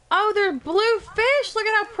 Oh, they're blue fish. Look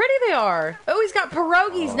at how pretty they are. Oh, he's got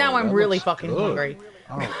pierogies. Now I'm that really looks fucking good. hungry.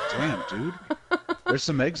 Oh, damn, dude. There's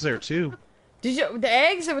some eggs there, too. Did you the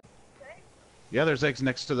eggs? Yeah, there's eggs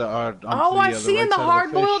next to the. Oh, I see him. The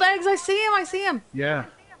hard-boiled eggs. eggs. I see him. I see him. Yeah.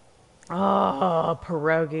 Oh,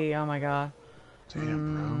 pierogi. Oh my god.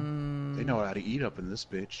 Damn, bro. They know how to eat up in this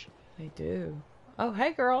bitch. They do. Oh,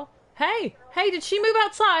 hey, girl. Hey, did she move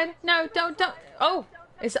outside? No, don't. Oh,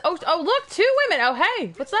 look, 2 women. Oh,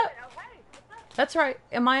 hey, what's up? That's right.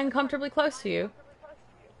 Am I uncomfortably close to you?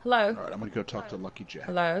 Hello. All right, I'm gonna go talk to Lucky Jack.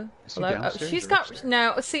 Hello. Is he Hello. Oh, downstairs she's or got upstairs?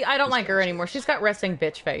 no. See, I don't like her anymore. She's got resting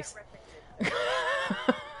bitch face.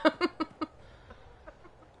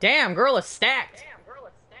 Damn, girl is stacked.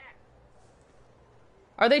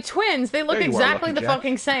 Are they twins? They look There you are, exactly Lucky the Jack.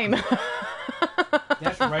 fucking same.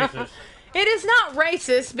 That's racist. It is not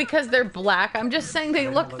racist because they're black. I'm just saying they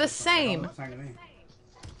look the same. Saying to me.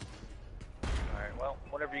 Alright, well,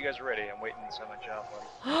 whenever you guys are ready, I'm waiting inside my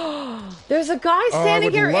javelin. There's a guy standing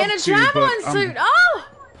would here in love a to, javelin but, suit. Oh!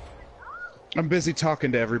 I'm busy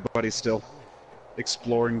talking to everybody still,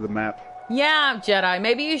 exploring the map. Yeah, Jedi.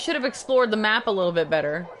 Maybe you should have explored the map a little bit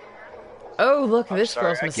better. Oh, look, this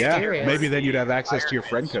sorry, girl's I Yeah, mysterious. maybe then you'd have access to your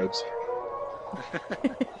friend codes.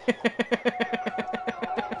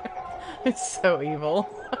 It's so evil.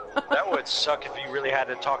 That would suck if you really had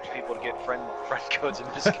to talk to people to get friend codes in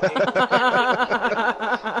this game.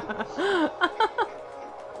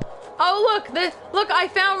 Oh, look, I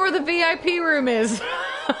found where the VIP room is.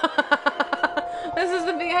 This is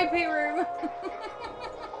the VIP room.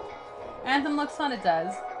 Anthem looks fun, it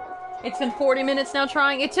does. It's been 40 minutes now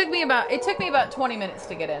trying. It took me about 20 minutes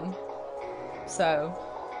to get in. So.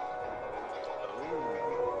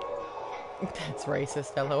 That's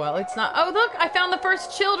racist, LOL. It's not. Oh, look, I found the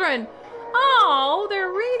first children. Oh,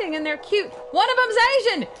 they're reading and they're cute. One of them's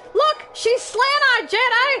Asian. Look, she's slant-eyed,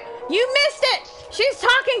 Jedi. You missed it. She's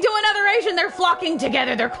talking to another Asian. They're flocking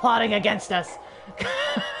together. They're plotting against us. I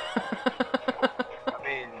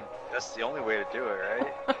mean, that's the only way to do it, right?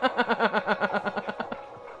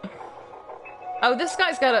 Oh, this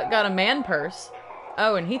guy's got a man purse.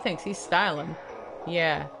 Oh, and he thinks he's styling.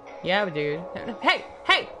 Yeah, dude. Hey,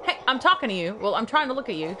 I'm talking to you. Well, I'm trying to look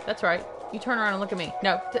at you. That's right. You turn around and look at me.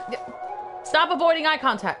 No, stop avoiding eye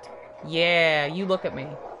contact. Yeah, you look at me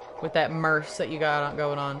with that merce that you got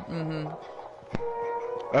going on. Mm-hmm.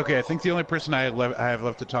 Okay, I think the only person I have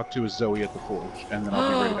left to talk to is Zoe at the forge, and then I'll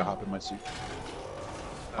be ready to hop in my suit.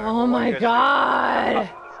 Oh my god! And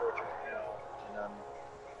I'm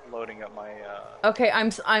loading up my. Okay,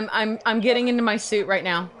 I'm getting into my suit right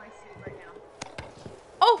now.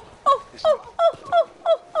 Oh!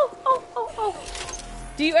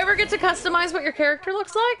 Do you ever get to customize what your character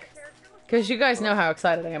looks like? Because you guys know how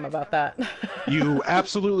excited I am about that. You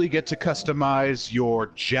absolutely get to customize your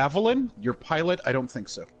javelin. Your pilot, I don't think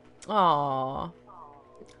so. Aww.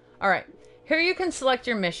 Alright. Here you can select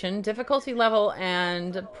your mission, difficulty level,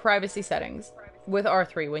 and privacy settings with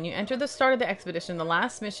R3. When you enter the start of the expedition, the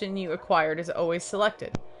last mission you acquired is always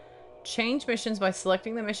selected. Change missions by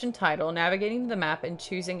selecting the mission title, navigating the map, and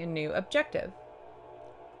choosing a new objective.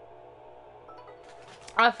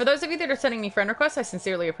 For those of you that are sending me friend requests, I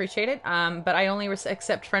sincerely appreciate it. But I only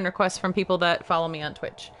accept friend requests from people that follow me on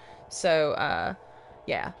Twitch. So,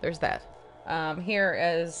 yeah, there's that. Here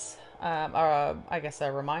is, I guess,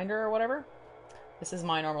 a reminder or whatever. This is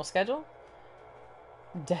my normal schedule.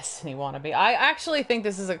 Destiny wannabe. I actually think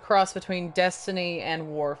this is a cross between Destiny and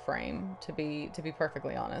Warframe, to be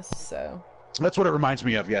perfectly honest. So that's what it reminds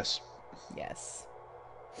me of. Yes. Yes,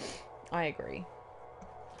 I agree.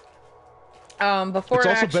 Before it's also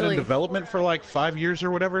actually been in development for like 5 years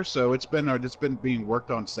or whatever, so it's been being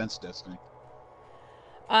worked on since Destiny.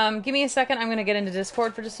 Give me a second. I'm gonna get into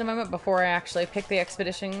Discord for just a moment before I actually pick the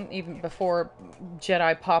expedition, even before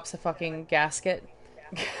Jedi pops a fucking gasket.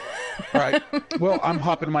 Alright. Well, I'm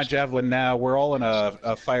hopping my javelin now. We're all in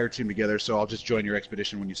a fire team together, so I'll just join your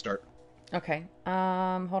expedition when you start. Okay.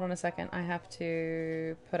 Hold on a second. I have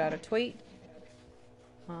to put out a tweet.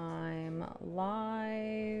 I'm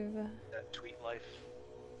live. At Tweet Life.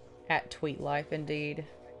 At Tweet Life, indeed.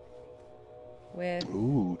 With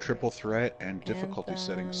triple threat and difficulty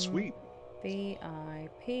settings. Sweet.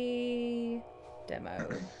 VIP Demo.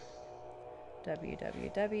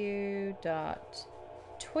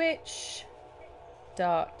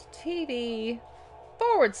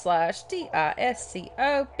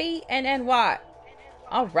 www.twitch.tv/DISCOBNNY.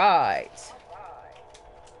 Alright.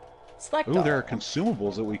 Select all. There are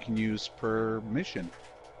consumables that we can use per mission.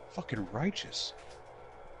 Fucking righteous.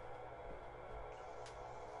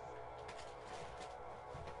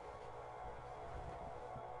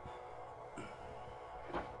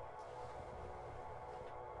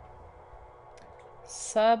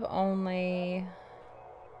 Sub only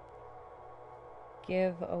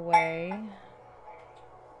giveaway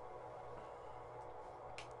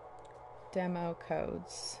demo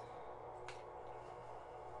codes.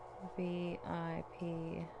 VIP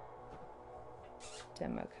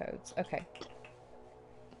demo codes. Okay.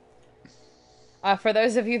 For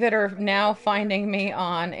those of you that are now finding me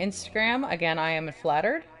on Instagram, again, I am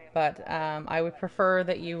flattered, but I would prefer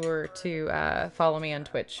that you were to follow me on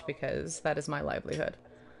Twitch because that is my livelihood.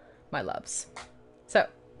 My loves. So.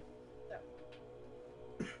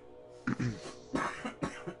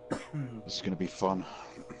 This is going to be fun.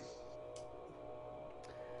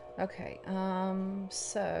 Okay,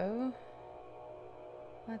 so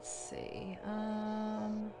let's see.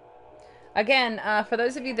 Again, for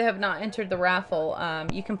those of you that have not entered the raffle,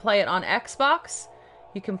 you can play it on Xbox,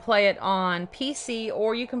 you can play it on PC,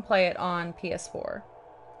 or you can play it on PS4.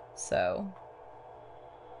 So.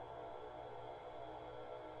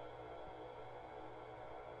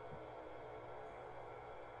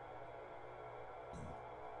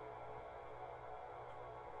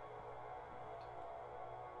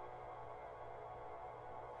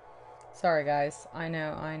 Sorry, guys. I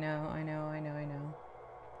know. I know,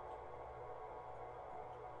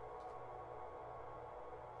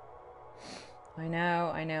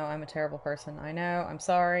 I'm a terrible person. I know, I'm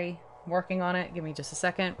sorry. I'm working on it. Give me just a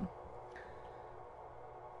second.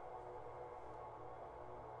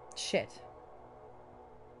 Shit.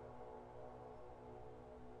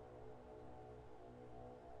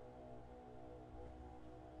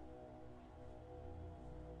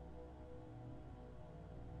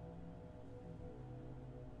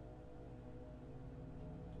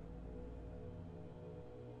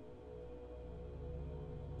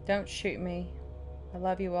 Don't shoot me. I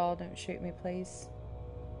love you all. Don't shoot me, please.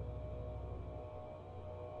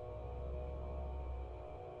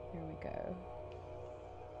 Here we go.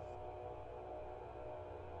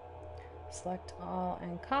 Select all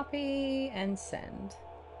and copy and send.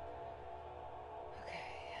 Okay.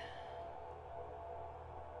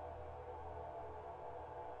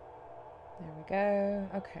 There we go.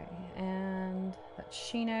 Okay. And that's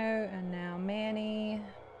Shino and now Manny.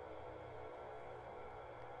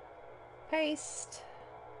 Paste.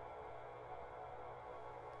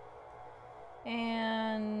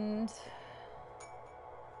 And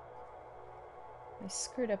I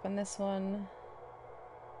screwed up on this one.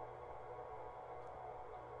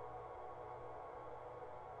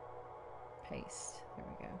 Paste. There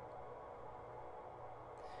we go.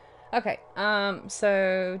 Okay,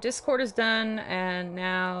 so Discord is done, and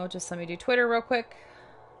now just let me do Twitter real quick.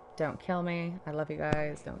 Don't kill me. I love you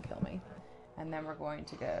guys. Don't kill me. And then we're going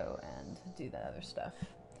to go and do that other stuff.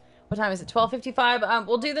 What time is it? 12:55.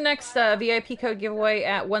 We'll do the next VIP code giveaway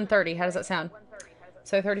at 1:30. How does that sound?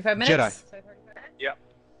 So 35 minutes? Jedi. Yep.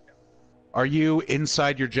 Are you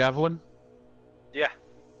inside your javelin? Yeah.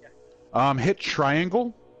 Hit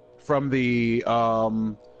triangle from the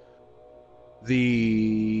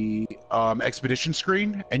expedition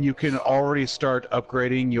screen, and you can already start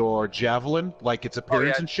upgrading your javelin, like its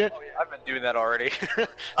appearance and shit. I've been doing that already.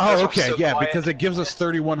 Oh, okay, so yeah, quiet. because it gives us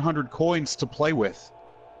 3,100 coins to play with.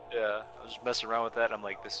 Yeah, I was messing around with that, and I'm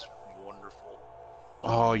like, this is wonderful.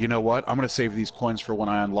 Oh, you know what? I'm gonna save these coins for when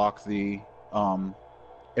I unlock the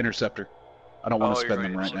interceptor. I don't want to spend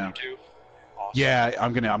them right now. Awesome. Yeah,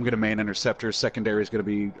 I'm gonna main interceptor. Secondary is gonna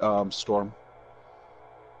be storm.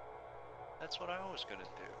 That's what I was gonna do.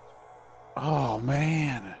 Oh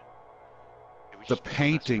man, Yeah, the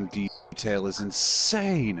painting detail is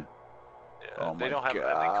insane. Yeah, Oh they my don't have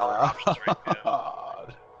that many color options right now.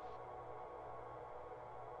 God.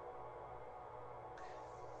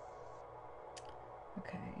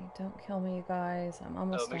 Okay, don't kill me, you guys. I'm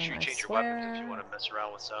almost done, Make sure you I change your swear. weapons if you want to mess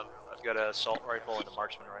around with some. I've got an assault rifle and a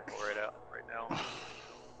marksman rifle right now.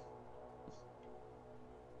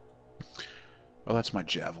 Oh, that's my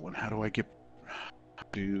javelin. How do I get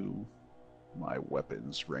my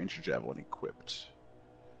weapons ranger javelin equipped?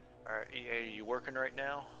 Alright, EA, are you working right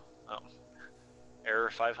now? Oh. Error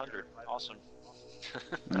 500. Awesome.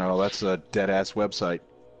 No, that's a dead-ass website.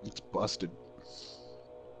 It's busted.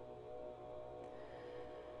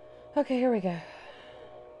 Okay, here we go.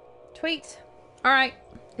 Tweet. Alright,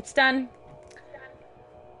 it's done.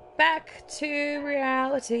 Back to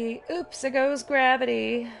reality. Oops, there goes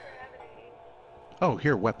gravity. Oh,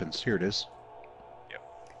 here, weapons. Here it is.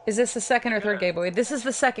 Is this the second or third giveaway? This is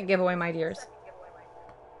the second giveaway, my dears.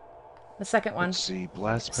 The second one. Let's see,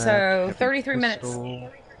 blast pack. So, heavy 33 pistol.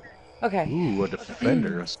 minutes. Okay. Ooh, a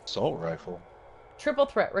defender assault rifle. Triple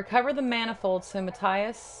threat. Recover the manifold so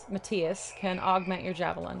Matthias can augment your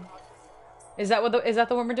javelin. Is that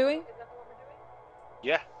the one we're doing?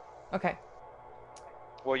 Yeah. Okay.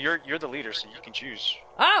 Well, you're the leader, so you can choose.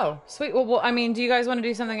 Oh, sweet. Well, I mean, do you guys want to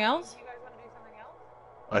do something else?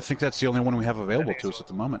 I think that's the only one we have available to us at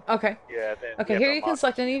the moment. Okay. Yeah. Okay, here you can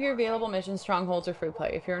select any of your available missions, strongholds, or free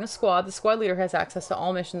play. If you're in a squad, the squad leader has access to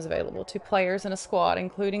all missions available to players in a squad,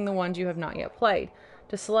 including the ones you have not yet played.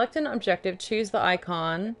 To select an objective, choose the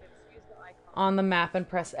icon on the map and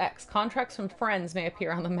press X. Contracts from friends may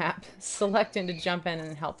appear on the map. Select to jump in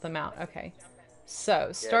and help them out. Okay.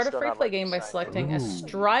 So, start a free play game by selecting a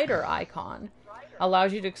Strider icon.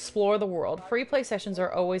 Allows you to explore the world. Free play sessions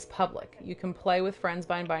are always public. You can play with friends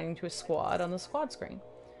by inviting to a squad on the squad screen.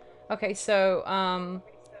 Okay, so,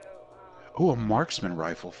 Ooh, a marksman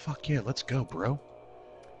rifle. Fuck yeah, let's go, bro.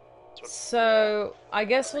 So, I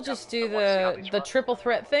guess we'll just do the triple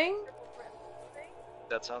threat thing?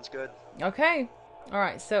 That sounds good. Okay.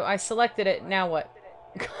 Alright, so I selected it. Now what?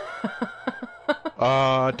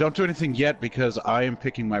 Don't do anything yet because I am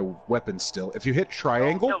picking my weapon still. If you hit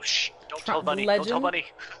triangle... No, shh. Don't tell Bunny. Don't tell Bunny.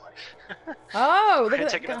 Oh, look at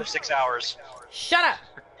It's that. take another 6 hours. Shut up!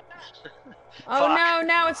 Oh no,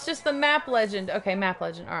 now it's just the map legend. Okay, map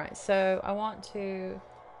legend. Alright, so I want to...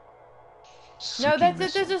 No, that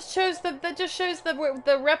just shows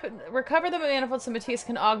the recover the manifold so Matthias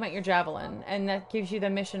can augment your javelin, and that gives you the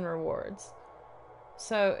mission rewards.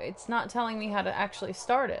 So it's not telling me how to actually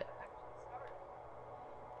start it.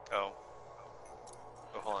 Oh.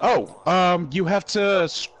 Oh, you have to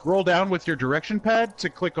scroll down with your direction pad to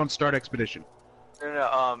click on Start Expedition.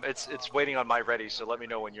 No, it's waiting on my ready, so let me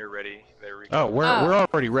know when you're ready. There we go. Oh, we're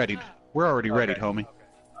already ready. We're already ready, homie.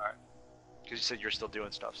 Alright. Because you said you're still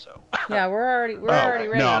doing stuff, so. Yeah, we're already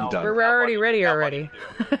ready. No, I'm done. We're already ready already.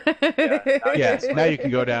 Yes, now you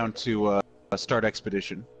can go down to Start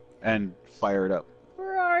Expedition and fire it up.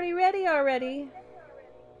 We're already ready already.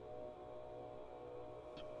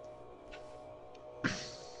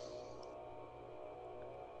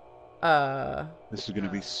 This is gonna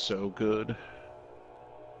be so good.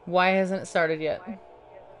 Why hasn't it started yet?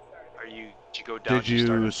 Did you go down? Did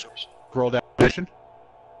you scroll down mission?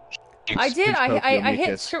 I did. I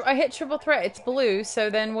hit triple threat. It's blue. So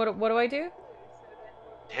then what do I do?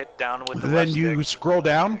 Hit down with the Then left you stick. scroll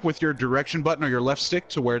down with your direction button or your left stick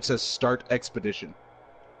to where it says Start Expedition.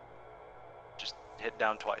 Just hit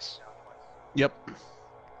down twice. Yep.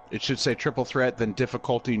 It should say triple threat, then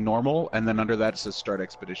difficulty normal, and then under that it says Start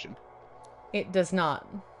Expedition. It does not.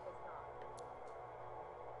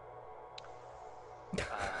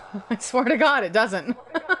 I swear to God, it doesn't.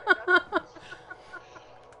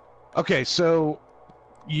 Okay, so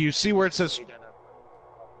you see where it says.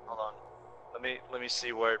 Hold on. Let me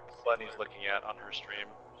see what Bunny's looking at on her stream.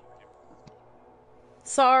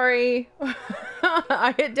 Sorry.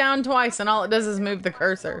 I hit down twice and all it does is move the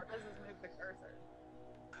cursor.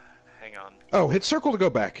 Hang on. Oh, hit circle to go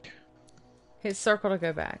back. Hit circle to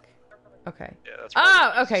go back. Okay. Yeah, that's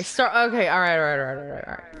okay. Okay. All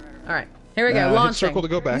right. Here we go. Hit Launching. circle to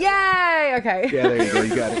go back. Yay! Okay. Yeah, there you go.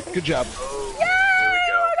 You got it. Good job. Yay!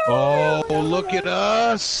 Oh, look at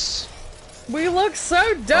us. We look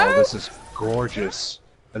so dope. Oh, this is gorgeous.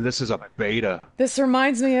 And this is a beta. This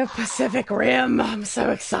reminds me of Pacific Rim. I'm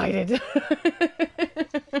so excited.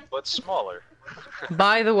 But smaller.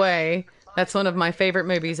 By the way, that's one of my favorite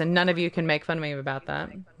movies, and none of you can make fun of me about that.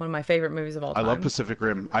 One of my favorite movies of all time. I love Pacific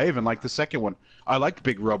Rim. I even like the second one. I liked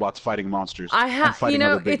big robots fighting monsters. I have, you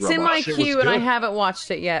know, it's in my queue, and I haven't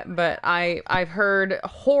watched it yet. But I've heard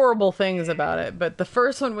horrible things about it. But the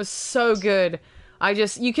first one was so good.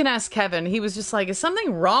 You can ask Kevin. He was just like, "Is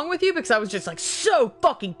something wrong with you?" Because I was just like so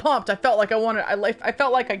fucking pumped. I felt like I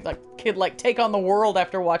felt like I could take on the world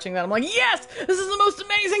after watching that. I'm like, yes, this is the most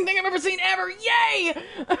amazing thing I've ever seen ever. Yay!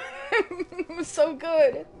 It was so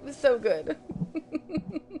good. It was so good.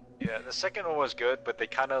 Yeah, the second one was good, but they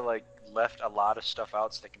kind of left a lot of stuff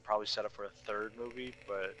out, so they can probably set up for a third movie.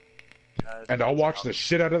 But and I'll watch the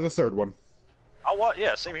shit out of the third one.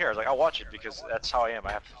 Yeah, same here. I'll watch it because that's how I am.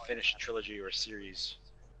 I have to finish a trilogy or a series.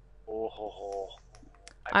 Oh ho ho.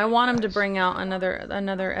 I want him to bring out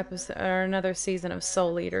another episode or another season of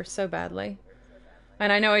Soul Eater so badly.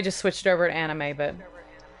 And I know I just switched over to anime, but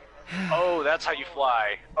oh, that's how you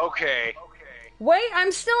fly. Okay. Wait,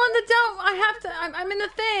 I'm still in the dome. I'm in the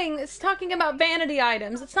thing. It's talking about vanity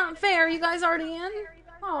items. It's not fair. You guys already in?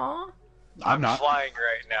 Aw. I'm not flying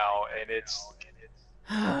right now, and it's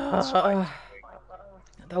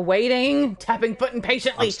the waiting, tapping foot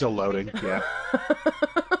impatiently. I'm still loading. Yeah.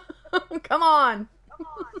 Come on.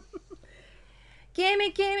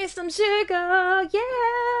 Gimme some sugar, yeah.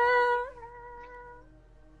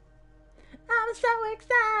 I'm so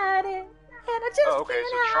excited, and I just okay,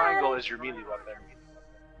 so triangle is your melee weapon.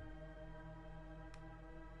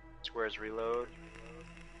 Square is reload.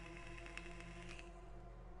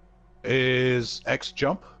 Is X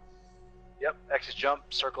jump? Yep, X is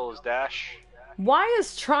jump, circle is dash. Why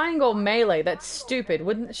is triangle melee? That's stupid.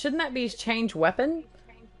 Shouldn't that be change weapon?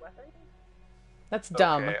 That's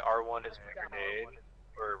dumb. Okay, R1 is grenade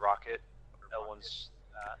or rocket. L1's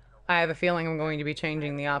that. I have a feeling I'm going to be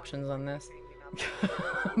changing the options on this.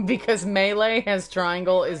 Because melee has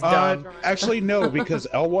triangle is dumb. Actually, no, because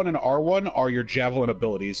L1 and R1 are your javelin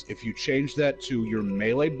abilities. If you change that to your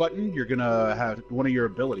melee button, you're gonna have one of your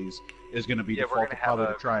abilities is gonna be default to color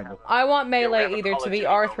the triangle. I want melee either to be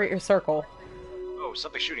R3 or circle. Oh,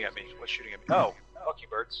 something's shooting at me. What's shooting at me? Oh, fuck you,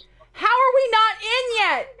 birds. How are we not in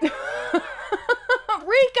yet?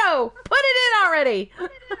 Rico, put it in already.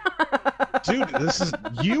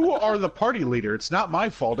 Dude, you are the party leader. It's not my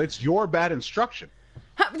fault. It's your bad instruction.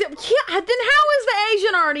 Then how is the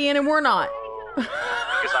Asian already in and we're not? Because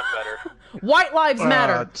I'm better. White lives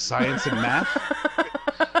matter. Science and math.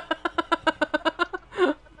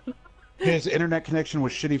 His internet connection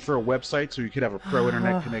was shitty for a website, so you could have a pro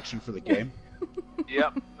internet connection for the game.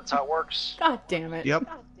 Yep, that's how it works. God damn it. Yep.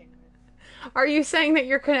 Are you saying that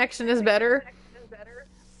your connection is better?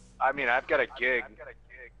 I mean, I've got a gig.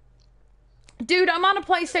 Dude, I'm on a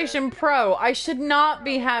PlayStation Pro. I should not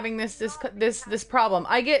be having this problem.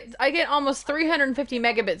 I get almost 350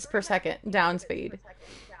 megabits per second down speed.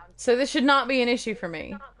 So this should not be an issue for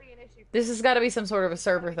me. This has got to be some sort of a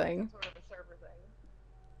server thing.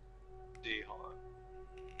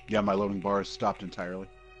 Yeah, my loading bar has stopped entirely.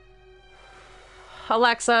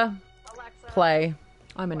 Alexa, play.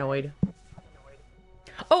 I'm annoyed.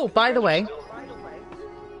 Oh, by the way.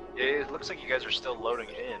 Yeah, it looks like you guys are still loading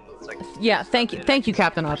in. It's like Yeah, thank you,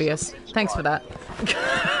 Captain Obvious. Thanks for that.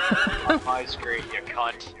 On my screen, you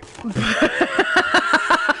cunt.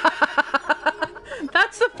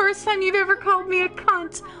 That's the first time you've ever called me a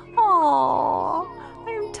cunt. Aww,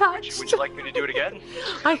 I'm touched. Would you like me to do it again?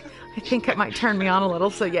 I think it might turn me on a little,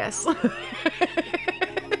 so yes.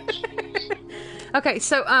 Okay,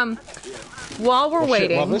 so while we're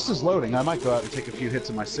waiting, while this is loading, I might go out and take a few hits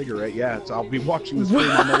of my cigarette. Yeah, I'll be watching the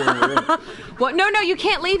stream. I know when we're in. Well, no, you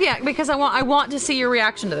can't leave yet because I want to see your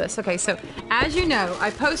reaction to this. Okay, so as you know,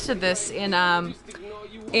 I posted this in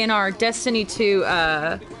our Destiny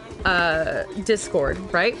 2 Discord,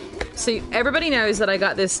 right? So everybody knows that I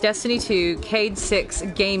got this Destiny 2 Cade 6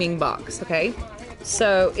 gaming box. Okay,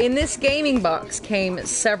 so in this gaming box came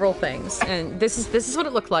several things, and this is what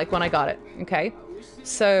it looked like when I got it. Okay,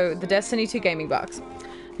 so the Destiny 2 gaming box.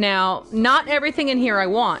 Now, not everything in here I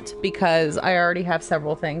want, because I already have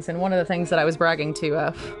several things, and one of the things that I was bragging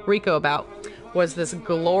to Rico about was this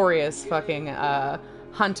glorious fucking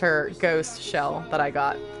Hunter Ghost shell that I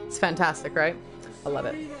got. It's fantastic, right? I love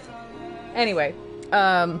it. Anyway,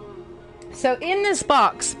 so in this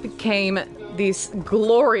box came these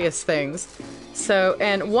glorious things. So,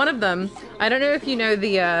 and one of them, I don't know if you know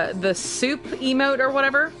the soup emote or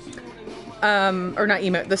whatever, or not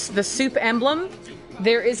emote, the soup emblem.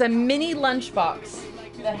 There is a mini lunchbox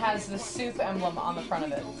that has the soup emblem on the front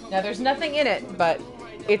of it. Now, there's nothing in it, but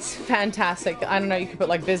it's fantastic. I don't know, you could put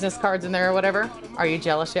like business cards in there or whatever. Are you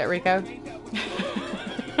jealous yet, Rico?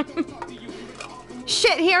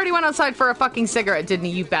 Shit, he already went outside for a fucking cigarette, didn't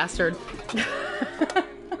he, you bastard?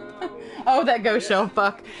 Oh, that ghost shell,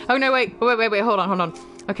 fuck. Oh, no, wait, hold on.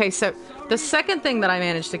 Okay, so the second thing that I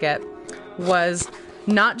managed to get was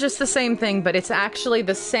not just the same thing, but it's actually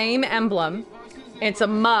the same emblem. It's a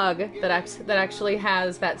mug that actually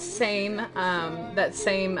has that same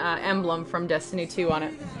emblem from Destiny 2 on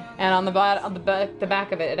it, and on the back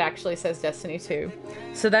of it, it actually says Destiny 2.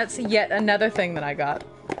 So that's yet another thing that I got.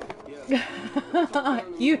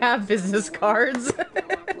 You have business cards.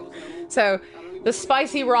 So the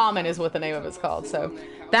spicy ramen is what the name of it's called. So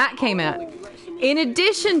that came out. In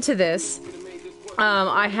addition to this,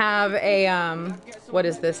 I have a what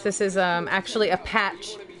is this? This is actually a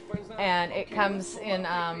patch. And it comes in.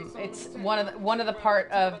 It's one of the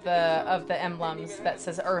part of the emblems that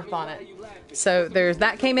says Earth on it. So there's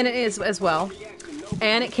that came in it as well,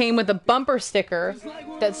 and it came with a bumper sticker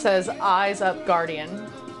that says "Eyes Up, Guardian."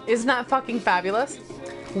 Isn't that fucking fabulous?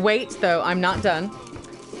 Wait, though, I'm not done.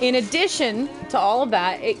 In addition to all of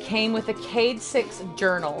that, it came with a Cade 6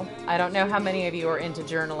 journal. I don't know how many of you are into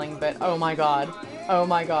journaling, but oh my god,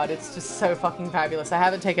 it's just so fucking fabulous. I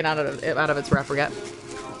haven't taken it out of its wrapper yet.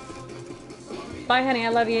 Bye, honey. I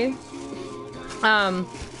love you.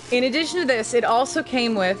 In addition to this, it also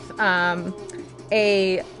came with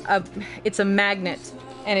it's a magnet,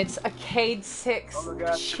 and it's a Cade 6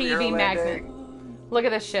 chibi magnet. Look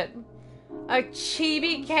at this shit. A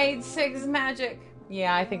chibi Cade 6 magic.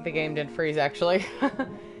 Yeah, I think the game did freeze actually.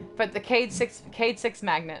 But the Cade 6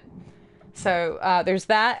 magnet. So there's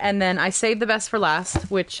that, and then I saved the best for last,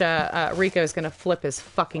 which Rico's gonna flip his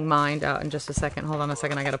fucking mind out in just a second. Hold on a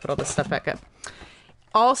second, I gotta put all this stuff back up.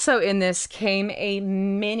 Also in this came a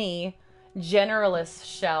mini Generalist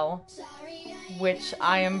shell, which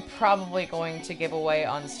I am probably going to give away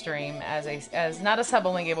on stream as not a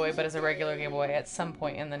sub-only giveaway, but as a regular giveaway at some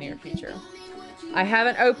point in the near future. I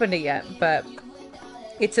haven't opened it yet, but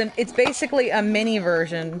it's basically a mini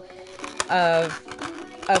version of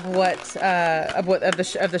the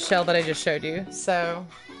shell that I just showed you. So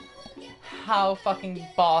how fucking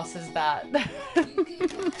boss is that?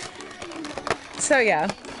 So yeah,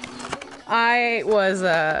 I was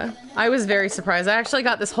very surprised. I actually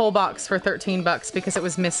got this whole box for $13 because it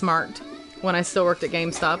was mismarked when I still worked at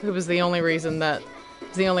GameStop. It was the only reason that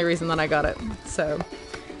I got it. So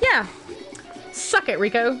yeah, suck it,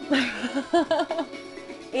 Rico.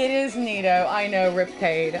 It is neato. I know,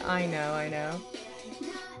 Ripcade. I know.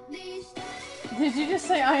 Did you just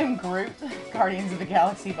say I am Groot? Guardians of the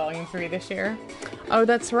Galaxy Volume 3 this year? Oh,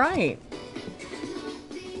 that's right.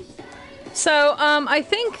 So, I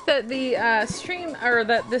think that the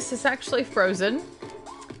that this is actually frozen.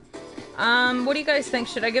 What do you guys think?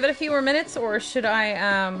 Should I give it a few more minutes, or should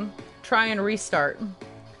I try and restart?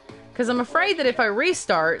 Because I'm afraid that if I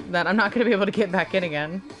restart, that I'm not going to be able to get back in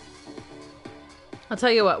again. I'll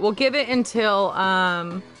tell you what, we'll give it until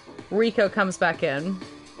Rico comes back in.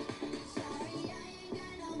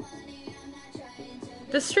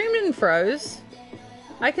 The stream didn't froze.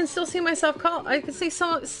 I can still see myself I can see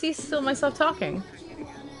still myself talking.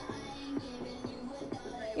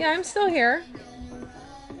 Yeah, I'm still here.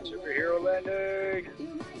 Superhero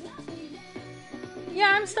landing.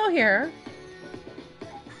 Yeah, I'm still here.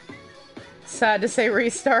 Sad to say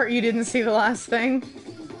restart, you didn't see the last thing.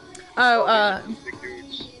 Oh,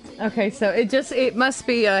 okay, so it must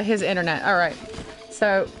be his internet. Alright.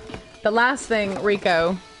 So, the last thing,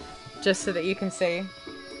 Rico, just so that you can see.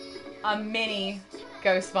 A mini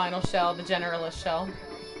ghost vinyl shell, the generalist shell.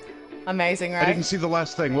 Amazing, right? I didn't see the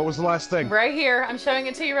last thing. What was the last thing? Right here. I'm showing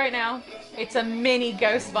it to you right now. It's a mini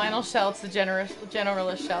ghost vinyl shell. It's the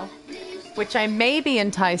generalist shell, which I may be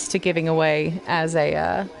enticed to giving away as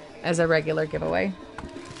a regular giveaway.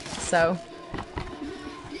 So,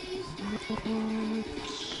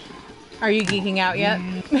 are you geeking out yet?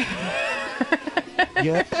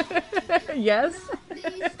 Yes. Yes.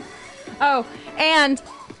 Oh, and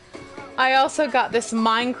I also got this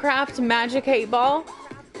Minecraft Magic 8 Ball,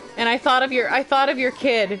 and I thought of your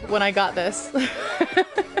kid when I got this.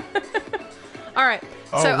 All right.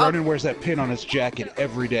 Oh, so Ronan wears that pin on his jacket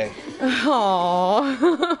every day.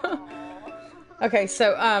 Aww. Okay,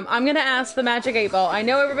 so I'm gonna ask the Magic 8 Ball. I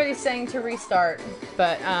know everybody's saying to restart,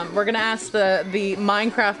 but we're gonna ask the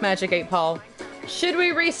Minecraft Magic 8 Ball. Should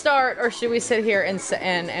we restart or should we sit here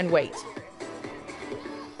and wait?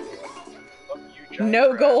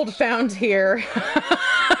 No gold found here.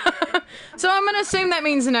 So I'm gonna assume that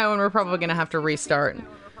means no, and we're probably gonna have to restart.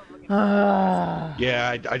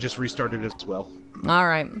 Yeah, I just restarted as well. All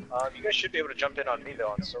right. You guys should be able to jump in on me though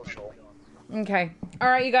on social. Okay. All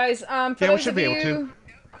right, you guys. Yeah, we should be able to.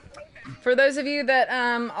 For those of you that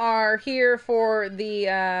are here for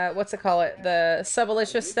the what's it call it, the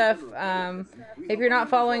Subalicious stuff, if you're not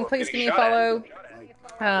following, please give me a follow.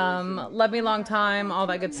 Love me long time, all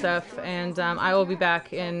that good stuff, and I will be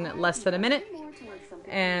back in less than a minute,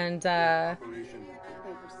 and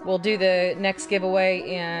we'll do the next giveaway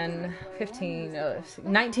in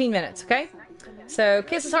 19 minutes. Okay. So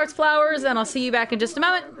kisses, hearts, flowers, and I'll see you back in just a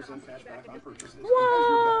moment.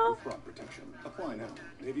 Whoa.